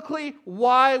biblically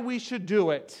why we should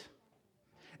do it.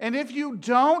 And if you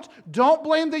don't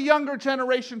blame the younger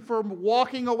generation for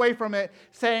walking away from it,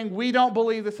 saying we don't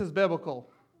believe this is biblical.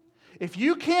 If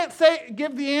you can't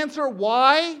give the answer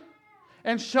why,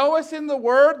 and show us in the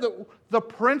Word the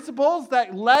principles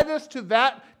that led us to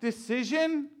that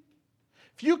decision,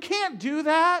 if you can't do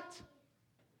that,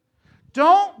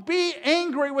 don't be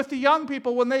angry with the young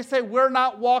people when they say we're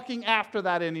not walking after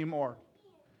that anymore.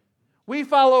 We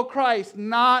follow Christ,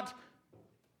 not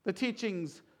the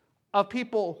teachings of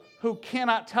people who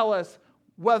cannot tell us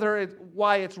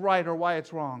why it's right or why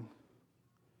it's wrong.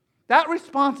 That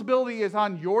responsibility is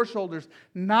on your shoulders,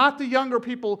 not the younger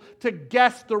people to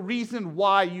guess the reason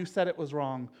why you said it was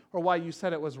wrong or why you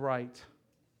said it was right.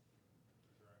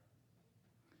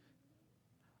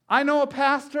 I know a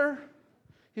pastor.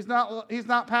 He's not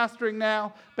pastoring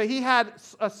now, but he had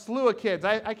a slew of kids.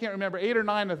 I can't remember, 8 or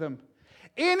 9 of them.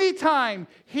 Anytime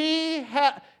he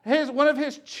had one of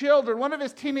his children, one of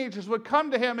his teenagers would come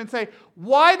to him and say,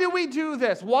 why do we do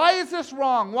this? Why is this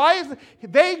wrong?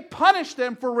 They punish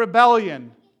them for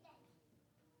rebellion.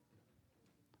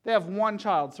 They have one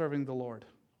child serving the Lord.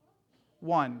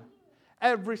 One.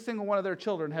 Every single one of their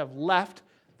children have left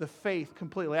the faith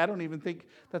completely. I don't even think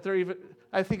that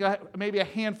I think maybe a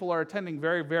handful are attending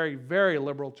very, very, very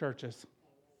liberal churches.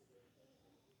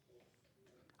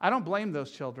 I don't blame those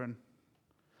children.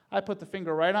 I put the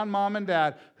finger right on mom and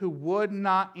dad who would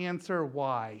not answer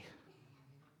why.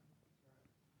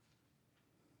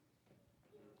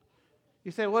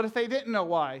 You say, what if they didn't know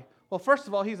why? Well, first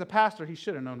of all, he's a pastor. He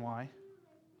should have known why.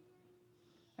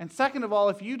 And second of all,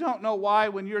 if you don't know why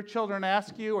when your children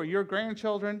ask you or your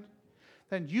grandchildren,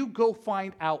 then you go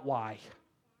find out why.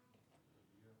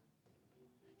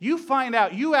 You find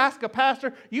out. You ask a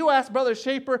pastor. You ask Brother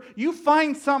Shaper. You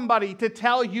find somebody to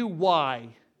tell you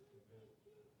why.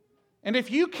 And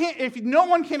if no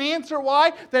one can answer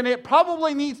why, then it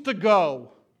probably needs to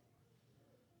go.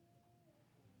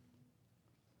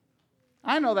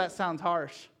 I know that sounds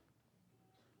harsh.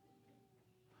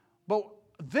 But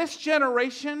this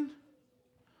generation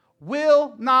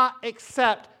will not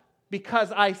accept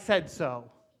because I said so.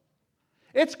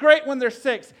 It's great when they're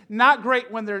 6, not great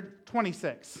when they're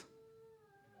 26.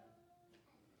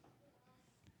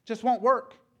 Just won't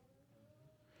work.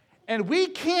 And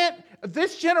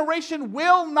this generation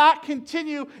will not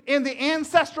continue in the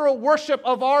ancestral worship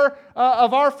of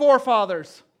our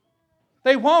forefathers.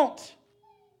 They won't.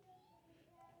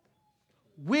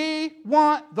 We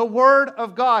want the Word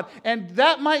of God. And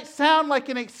that might sound like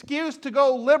an excuse to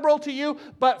go liberal to you,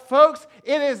 but folks,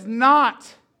 it is not.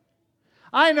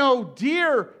 I know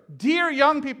dear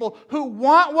young people who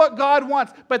want what God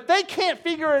wants, but they can't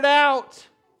figure it out.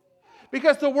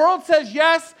 Because the world says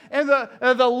yes, and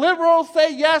the liberals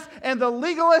say yes, and the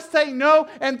legalists say no,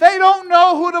 and they don't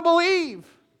know who to believe.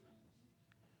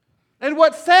 And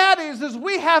what's sad is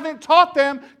we haven't taught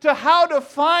them how to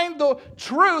find the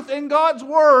truth in God's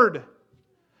Word.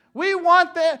 We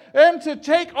want them to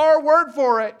take our word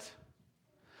for it.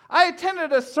 I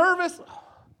attended a service,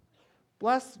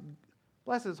 bless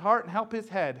his heart and help his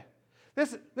head.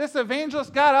 This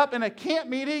evangelist got up in a camp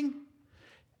meeting.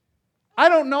 I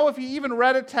don't know if he even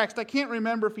read a text. I can't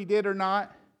remember if he did or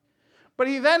not. But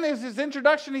he then, as his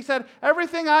introduction, he said,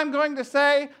 everything I'm going to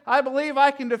say, I believe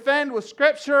I can defend with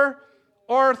Scripture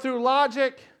or through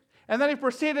logic. And then he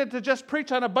proceeded to just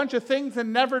preach on a bunch of things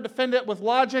and never defend it with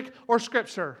logic or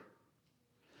Scripture.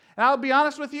 And I'll be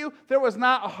honest with you, there was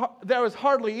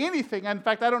hardly anything. In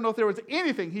fact, I don't know if there was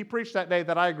anything he preached that day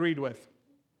that I agreed with.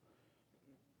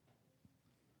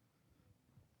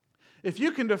 If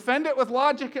you can defend it with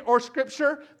logic or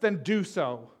Scripture, then do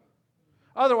so.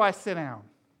 Otherwise, sit down.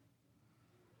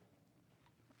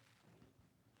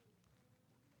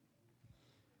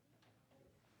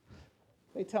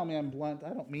 They tell me I'm blunt. I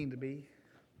don't mean to be.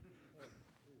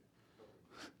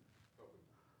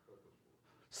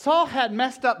 Saul had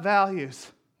messed up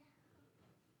values.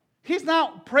 He's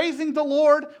not praising the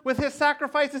Lord with his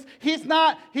sacrifices. He's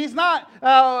not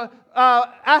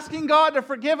asking God to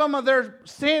forgive them of their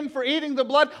sin for eating the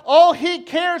blood. All he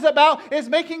cares about is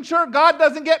making sure God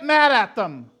doesn't get mad at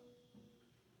them.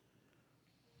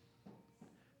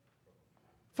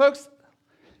 Folks,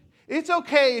 it's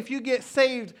okay if you get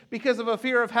saved because of a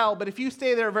fear of hell, but if you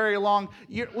stay there very long,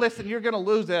 you're going to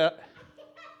lose it.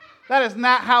 That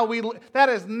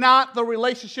is not the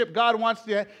relationship God wants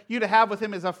you to have with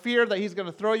him, is a fear that he's going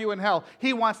to throw you in hell.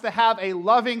 He wants to have a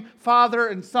loving father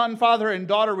and son, father and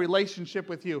daughter relationship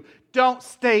with you. Don't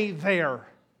stay there.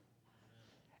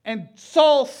 And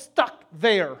Saul stuck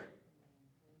there.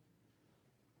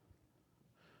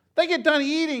 They get done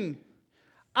eating.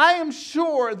 I am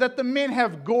sure that the men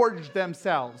have gorged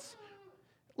themselves.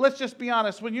 Let's just be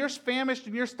honest. When you're famished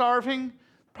and you're starving,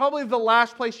 probably the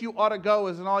last place you ought to go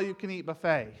is an all-you-can-eat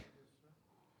buffet.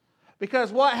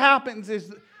 Because what happens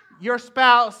is your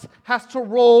spouse has to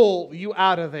roll you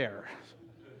out of there.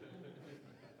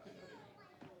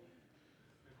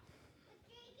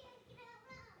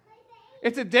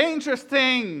 It's a dangerous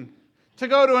thing to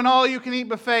go to an all-you-can-eat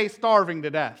buffet starving to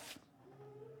death.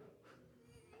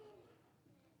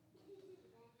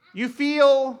 You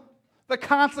feel the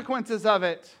consequences of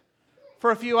it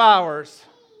for a few hours.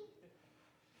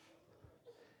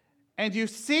 And you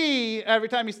see, every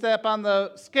time you step on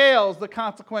the scales, the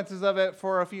consequences of it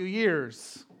for a few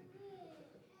years.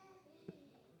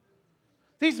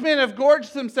 These men have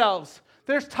gorged themselves.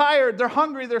 They're tired, they're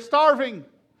hungry, they're starving.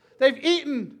 They've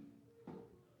eaten.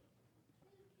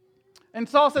 And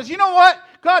Saul says, you know what?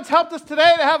 God's helped us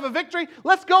today to have a victory.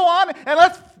 Let's go on and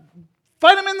let's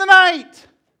fight them in the night.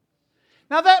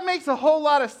 Now that makes a whole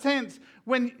lot of sense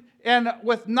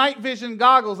with night vision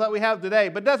goggles that we have today,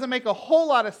 but doesn't make a whole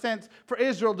lot of sense for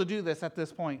Israel to do this at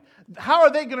this point. How are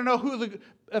they going to know who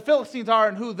the Philistines are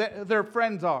and who their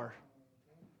friends are?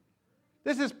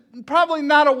 This is probably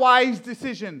not a wise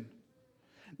decision.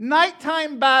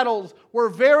 Nighttime battles were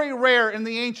very rare in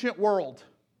the ancient world.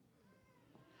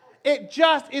 It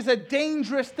just is a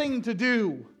dangerous thing to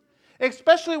do,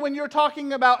 especially when you're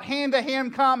talking about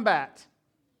hand-to-hand combat.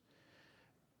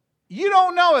 You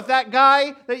don't know if that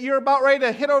guy that you're about ready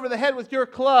to hit over the head with your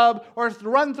club or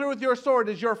run through with your sword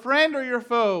is your friend or your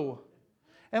foe.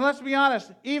 And let's be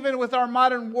honest, even with our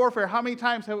modern warfare, how many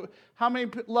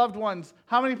loved ones,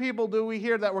 how many people do we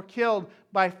hear that were killed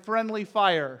by friendly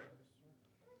fire?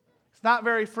 It's not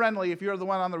very friendly if you're the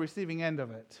one on the receiving end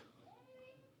of it.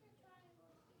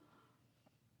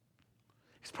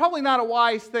 It's probably not a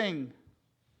wise thing.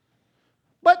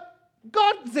 But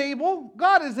God is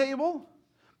able.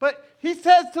 But he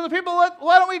says to the people,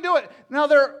 why don't we do it? Now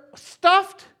they're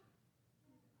stuffed,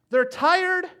 they're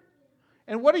tired,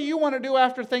 and what do you want to do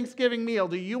after Thanksgiving meal?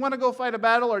 Do you want to go fight a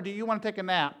battle or do you want to take a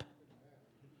nap?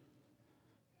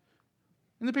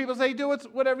 And the people say, do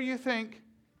whatever you think.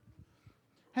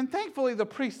 And thankfully the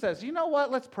priest says, you know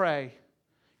what, let's pray.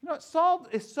 You know what, Saul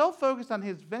is so focused on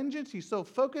his vengeance, he's so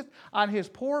focused on his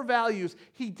poor values,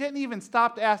 he didn't even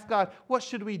stop to ask God, what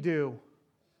should we do?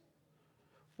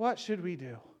 What should we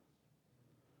do?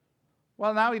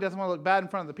 Well, now he doesn't want to look bad in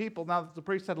front of the people. Now that the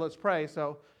priest said, let's pray,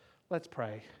 so let's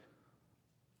pray.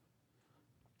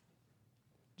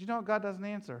 Do you know what God doesn't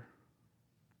answer?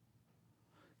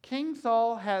 King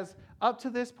Saul has, up to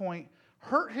this point,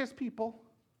 hurt his people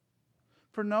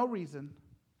for no reason,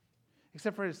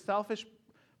 except for his selfish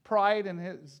pride and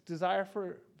his desire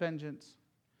for vengeance.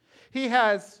 He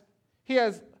has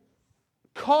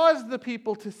caused the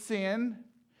people to sin.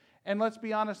 And let's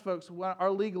be honest, folks,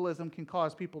 our legalism can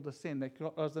cause people to sin. They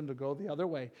cause them to go the other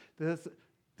way. Do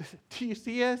you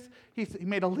see this? He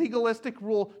made a legalistic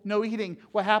rule, no eating.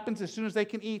 What happens as soon as they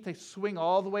can eat, they swing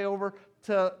all the way over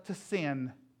to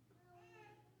sin.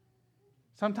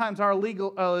 Sometimes our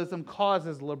legalism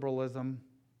causes liberalism.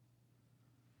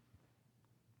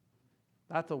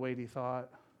 That's a weighty thought.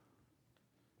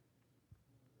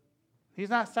 He's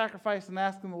not sacrificing and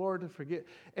asking the Lord to forgive.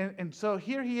 And so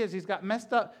here he is. He's got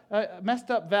messed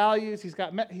up values.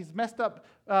 He's messed up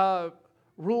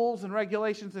rules and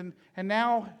regulations. And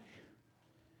now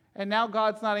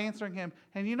God's not answering him.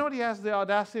 And you know what he has the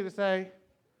audacity to say?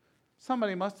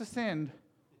 Somebody must have sinned.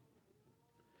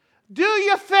 Do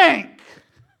you think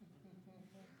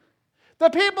the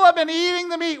people have been eating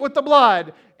the meat with the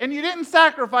blood and you didn't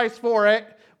sacrifice for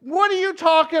it? What are you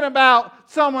talking about?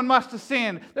 Someone must have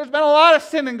sinned. There's been a lot of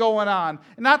sinning going on.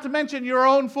 And not to mention your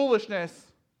own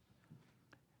foolishness.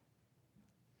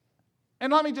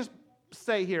 And let me just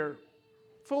say here,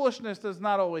 foolishness does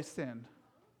not always sin.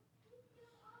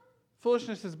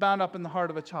 Foolishness is bound up in the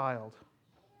heart of a child.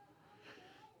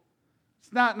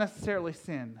 It's not necessarily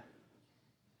sin.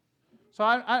 So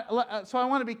I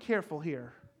want to be careful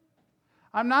here.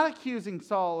 I'm not accusing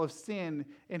Saul of sin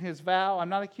in his vow. I'm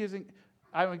not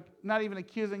even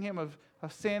accusing him of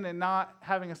sin and not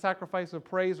having a sacrifice of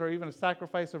praise or even a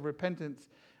sacrifice of repentance,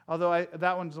 although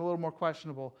that one's a little more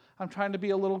questionable. I'm trying to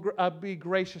be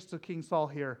gracious to King Saul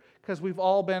here, because we've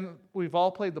all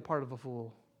played the part of a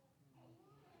fool.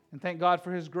 And thank God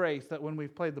for his grace that when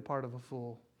we've played the part of a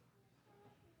fool.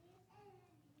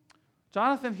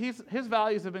 Jonathan, his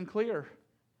values have been clear.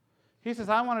 He says,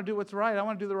 I want to do what's right. I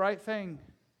want to do the right thing.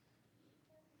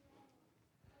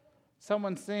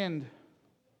 Someone sinned.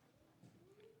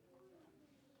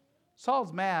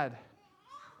 Saul's mad.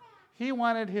 He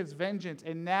wanted his vengeance,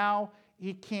 and now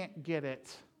he can't get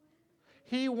it.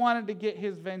 He wanted to get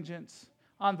his vengeance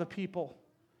on the people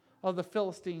of the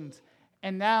Philistines,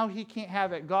 and now he can't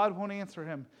have it. God won't answer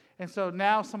him. And so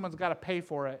now someone's got to pay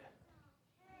for it,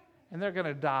 and they're going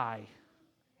to die.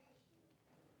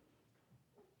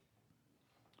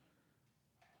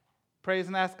 Praise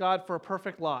and ask God for a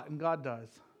perfect lot, and God does.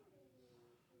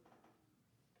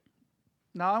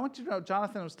 Now, I want you to know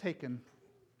Jonathan was taken,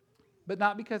 but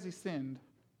not because he sinned,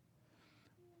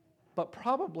 but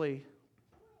probably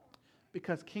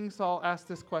because King Saul asked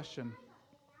this question,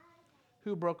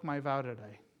 who broke my vow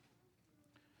today?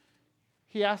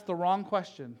 He asked the wrong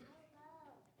question.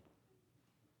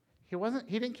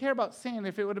 He didn't care about sin.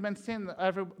 If it would have been sin,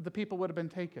 the people would have been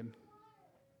taken.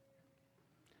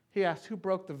 He asked, who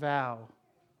broke the vow?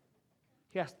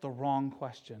 He asked the wrong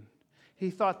question. He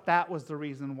thought that was the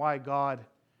reason why God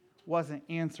wasn't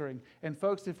answering. And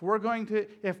folks,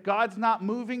 if God's not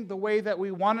moving the way that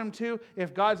we want him to,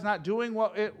 if God's not doing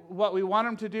what we want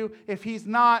him to do, if he's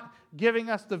not giving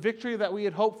us the victory that we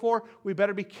had hoped for, we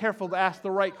better be careful to ask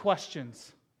the right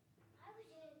questions.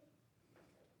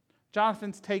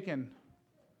 Jonathan's taken.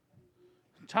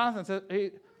 Jonathan said,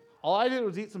 hey, all I did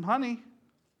was eat some honey.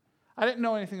 I didn't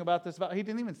know anything about this. He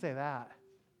didn't even say that.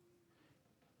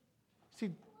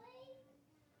 See,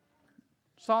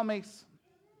 Saul makes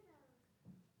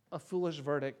a foolish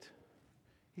verdict.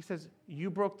 He says, you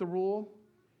broke the rule,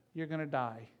 you're going to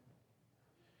die.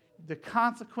 The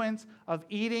consequence of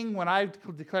eating when I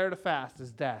declared a fast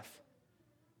is death.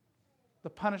 The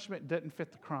punishment didn't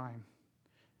fit the crime.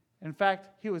 In fact,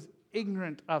 he was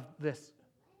ignorant of this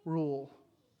rule.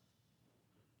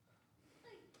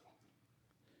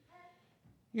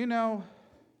 You know,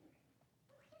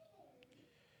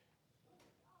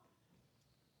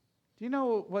 do you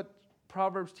know what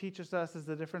Proverbs teaches us is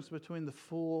the difference between the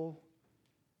fool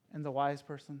and the wise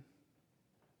person?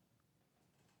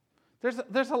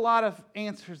 There's a lot of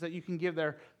answers that you can give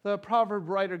there. The proverb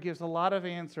writer gives a lot of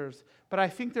answers, but I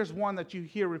think there's one that you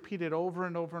hear repeated over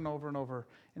and over and over and over,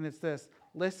 and it's this: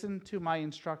 listen to my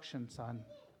instruction, son.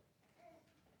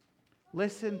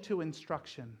 Listen to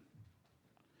instruction.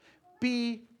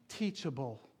 Be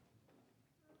teachable.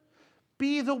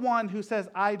 Be the one who says,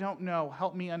 I don't know,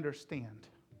 help me understand.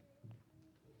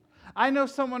 I know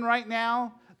someone right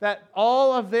now that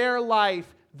all of their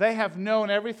life they have known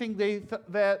everything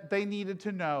that they needed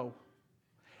to know.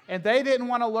 And they didn't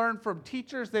want to learn from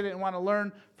teachers, they didn't want to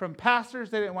learn from pastors,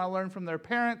 they didn't want to learn from their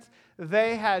parents.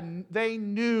 They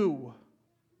knew.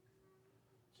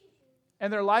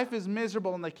 And their life is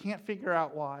miserable and they can't figure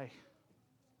out why.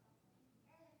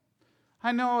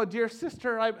 I know a dear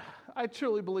sister, I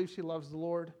truly believe she loves the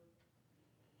Lord.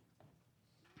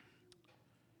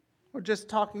 We're just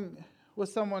talking with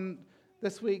someone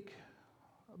this week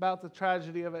about the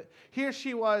tragedy of it. Here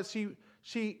she was,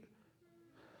 she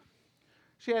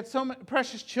had so many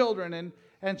precious children,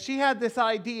 and she had this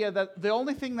idea that the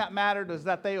only thing that mattered is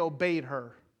that they obeyed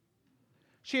her.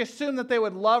 She assumed that they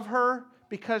would love her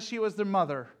because she was their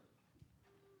mother.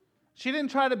 She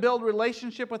didn't try to build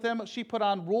relationship with them. She put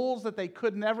on rules that they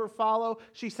could never follow.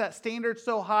 She set standards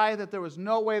so high that there was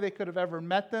no way they could have ever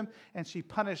met them, and she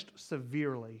punished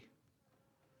severely.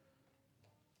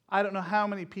 I don't know how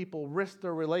many people risked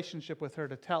their relationship with her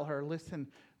to tell her, listen,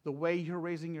 the way you're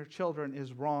raising your children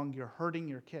is wrong. You're hurting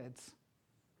your kids.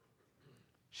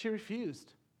 She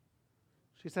refused.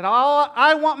 She said,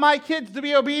 I want my kids to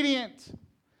be obedient.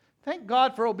 Thank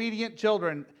God for obedient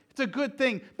children. It's a good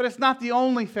thing, but it's not the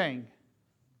only thing.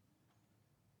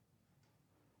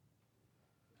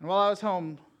 And while I was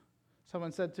home,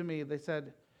 someone said to me, they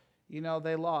said, you know,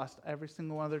 they lost every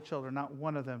single one of their children. Not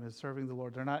one of them is serving the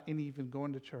Lord. They're not even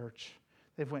going to church.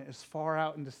 They've went as far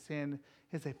out into sin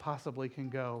as they possibly can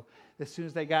go. As soon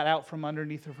as they got out from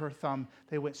underneath of her thumb,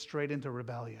 they went straight into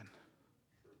rebellion.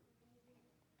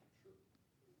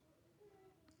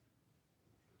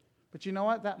 But you know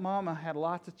what? That mama had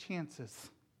lots of chances.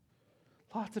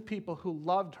 Lots of people who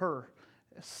loved her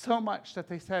so much that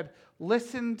they said,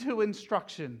 listen to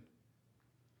instruction.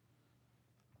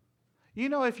 You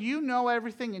know, if you know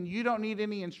everything and you don't need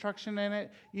any instruction in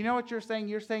it, you know what you're saying?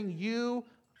 You're saying you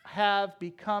have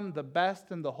become the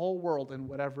best in the whole world in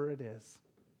whatever it is.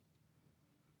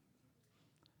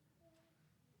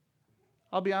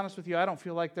 I'll be honest with you, I don't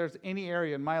feel like there's any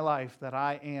area in my life that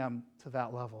I am to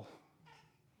that level.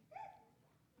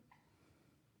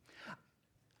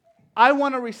 I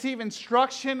want to receive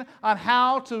instruction on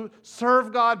how to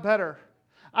serve God better.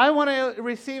 I want to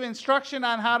receive instruction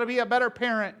on how to be a better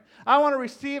parent. I want to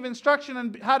receive instruction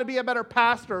on how to be a better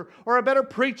pastor or a better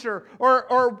preacher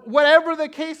or whatever the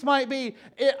case might be.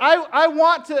 I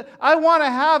want to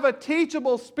have a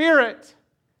teachable spirit.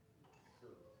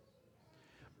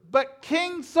 But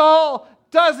King Saul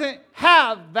doesn't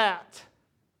have that.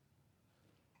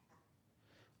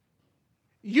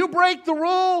 You break the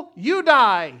rule, you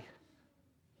die.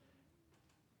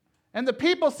 And the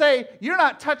people say, you're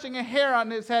not touching a hair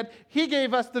on his head. He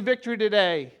gave us the victory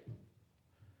today.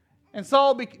 And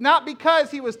Saul, not because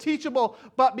he was teachable,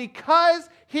 but because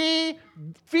he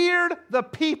feared the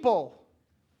people,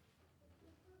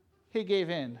 he gave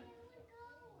in.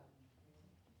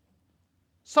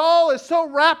 Saul is so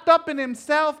wrapped up in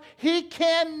himself, he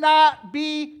cannot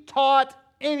be taught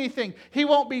anything. He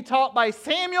won't be taught by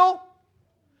Samuel.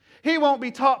 He won't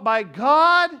be taught by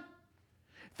God. In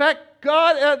fact,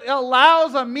 God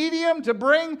allows a medium to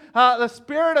bring the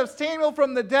spirit of Samuel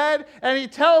from the dead, and he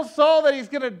tells Saul that he's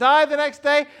going to die the next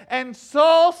day, and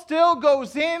Saul still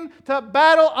goes in to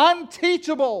battle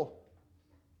unteachable.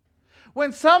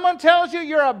 When someone tells you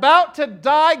you're about to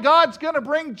die, God's going to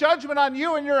bring judgment on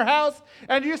you and your house,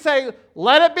 and you say,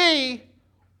 let it be,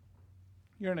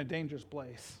 you're in a dangerous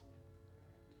place.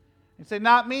 You say,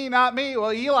 not me, not me.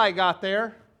 Well, Eli got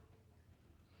there.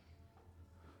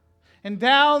 And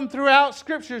down throughout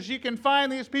scriptures, you can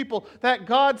find these people that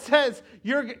God says,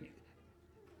 your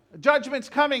judgment's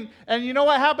coming. And you know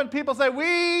what happened? People say,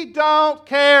 we don't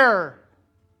care.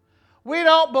 We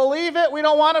don't believe it. We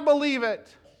don't want to believe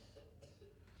it.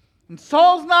 And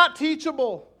Saul's not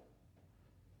teachable.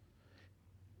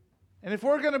 And if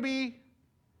we're going to be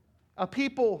a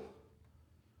people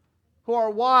who are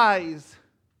wise,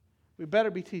 we better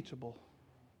be teachable.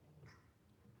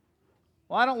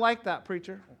 Well, I don't like that,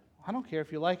 preacher. I don't care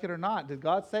if you like it or not. Did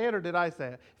God say it or did I say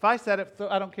it? If I said it,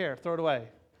 I don't care. Throw it away.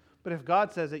 But if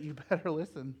God says it, you better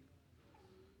listen.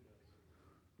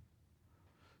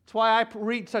 That's why I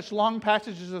read such long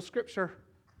passages of Scripture.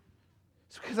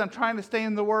 It's because I'm trying to stay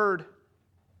in the Word.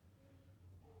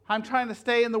 I'm trying to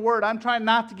stay in the Word. I'm trying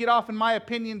not to get off in my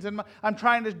opinions. And I'm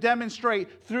trying to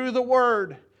demonstrate through the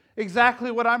Word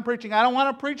exactly what I'm preaching. I don't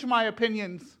want to preach my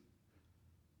opinions.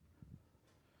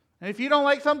 And if you don't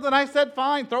like something I said,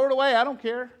 fine, throw it away. I don't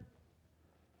care.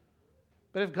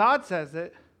 But if God says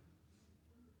it,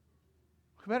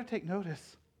 we better take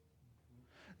notice.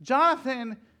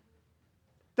 Jonathan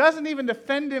doesn't even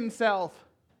defend himself.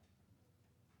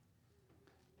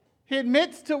 He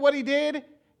admits to what he did,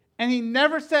 and he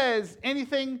never says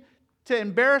anything to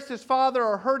embarrass his father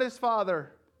or hurt his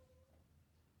father.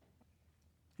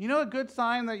 You know a good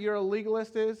sign that you're a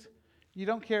legalist is? You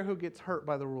don't care who gets hurt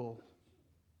by the rule.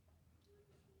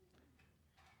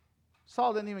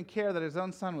 Saul didn't even care that his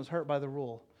own son was hurt by the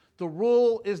rule. The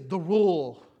rule is the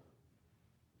rule.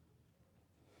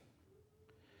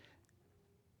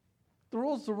 The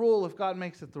rule's the rule if God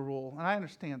makes it the rule, and I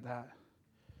understand that.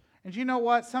 And you know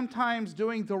what? Sometimes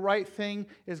doing the right thing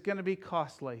is going to be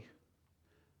costly.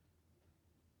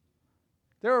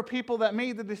 There were people that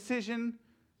made the decision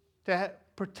to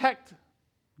protect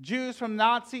Jews from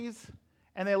Nazis,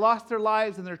 and they lost their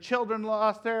lives, and their children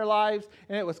lost their lives,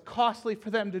 and it was costly for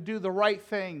them to do the right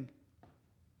thing.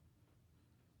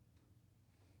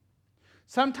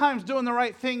 Sometimes doing the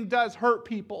right thing does hurt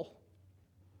people.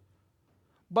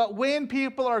 But when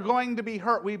people are going to be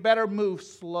hurt, we better move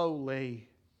slowly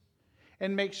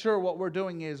and make sure what we're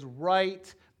doing is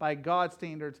right by God's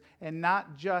standards and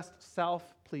not just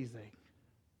self-pleasing.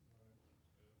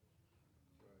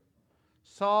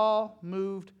 Saul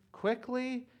moved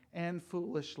quickly and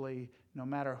foolishly, no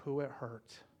matter who it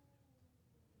hurt.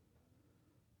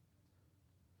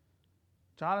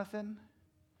 Jonathan,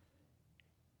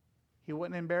 he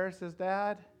wouldn't embarrass his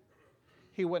dad.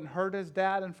 He wouldn't hurt his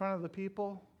dad in front of the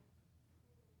people.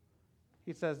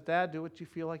 He says, Dad, do what you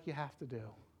feel like you have to do.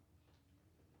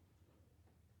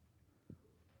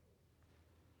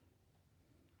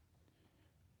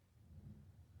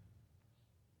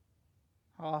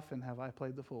 How often have I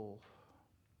played the fool?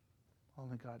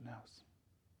 Only God knows.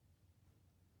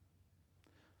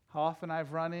 How often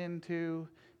I've run into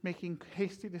making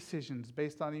hasty decisions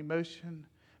based on emotion,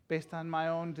 based on my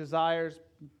own desires,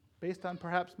 based on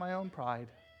perhaps my own pride.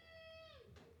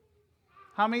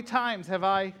 How many times have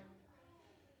I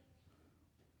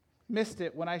missed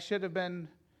it when I should have been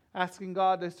asking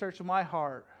God to search my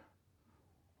heart,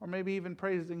 or maybe even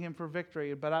praising Him for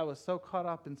victory, but I was so caught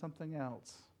up in something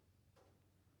else?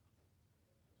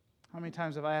 How many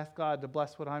times have I asked God to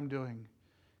bless what I'm doing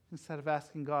instead of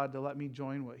asking God to let me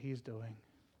join what He's doing?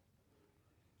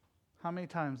 How many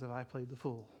times have I played the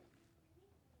fool?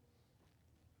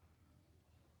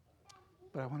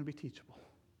 But I want to be teachable.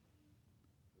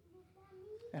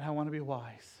 And I want to be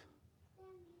wise.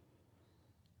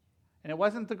 And it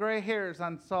wasn't the gray hairs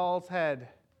on Saul's head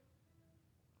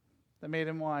that made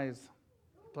him wise.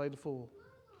 He played the fool.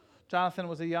 Jonathan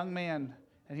was a young man,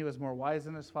 and he was more wise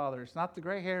than his father. It's not the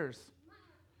gray hairs.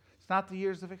 It's not the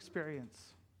years of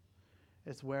experience.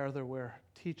 It's whether we're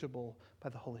teachable by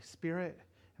the Holy Spirit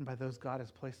and by those God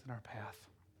has placed in our path.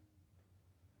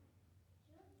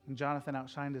 And Jonathan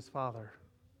outshined his father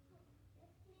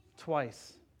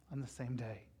twice on the same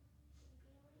day.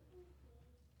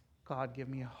 God, give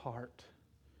me a heart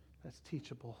that's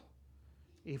teachable,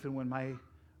 even when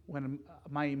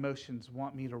my emotions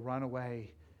want me to run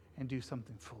away and do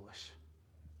something foolish.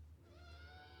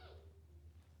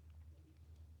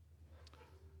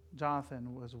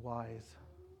 Jonathan was wise,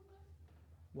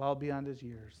 well beyond his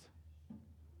years,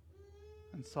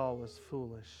 and Saul was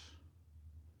foolish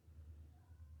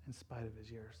in spite of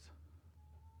his years.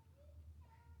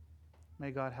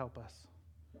 May God help us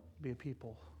be a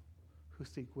people who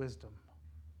seek wisdom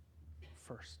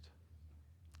first.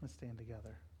 Let's stand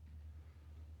together.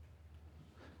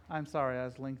 I'm sorry I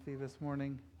was lengthy this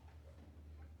morning.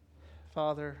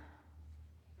 Father,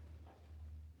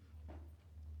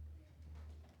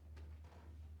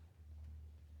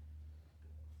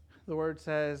 the word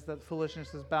says that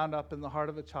foolishness is bound up in the heart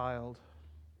of a child.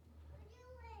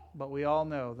 But we all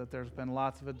know that there's been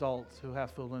lots of adults who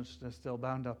have foolishness still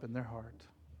bound up in their heart.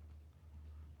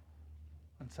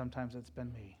 And sometimes it's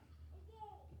been me.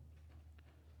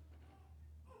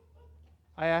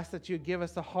 I ask that you give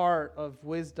us a heart of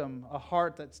wisdom, a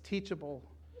heart that's teachable,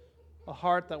 a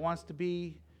heart that wants to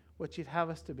be what you'd have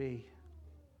us to be.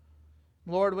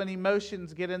 Lord, when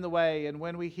emotions get in the way and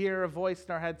when we hear a voice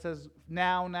in our head says,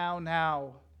 now, now,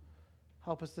 now,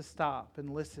 help us to stop and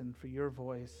listen for your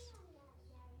voice.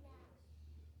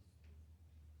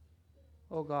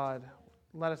 Oh God,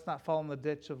 let us not fall in the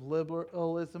ditch of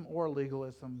liberalism or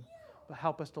legalism, but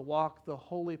help us to walk the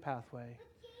holy pathway.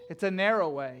 It's a narrow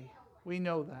way. We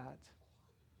know that.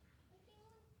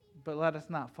 But let us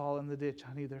not fall in the ditch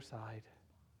on either side.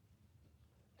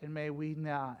 And may we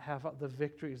not have the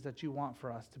victories that you want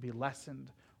for us to be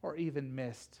lessened or even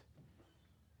missed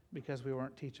because we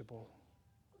weren't teachable.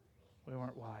 We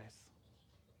weren't wise.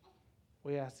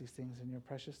 We ask these things in your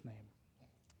precious name.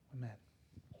 Amen.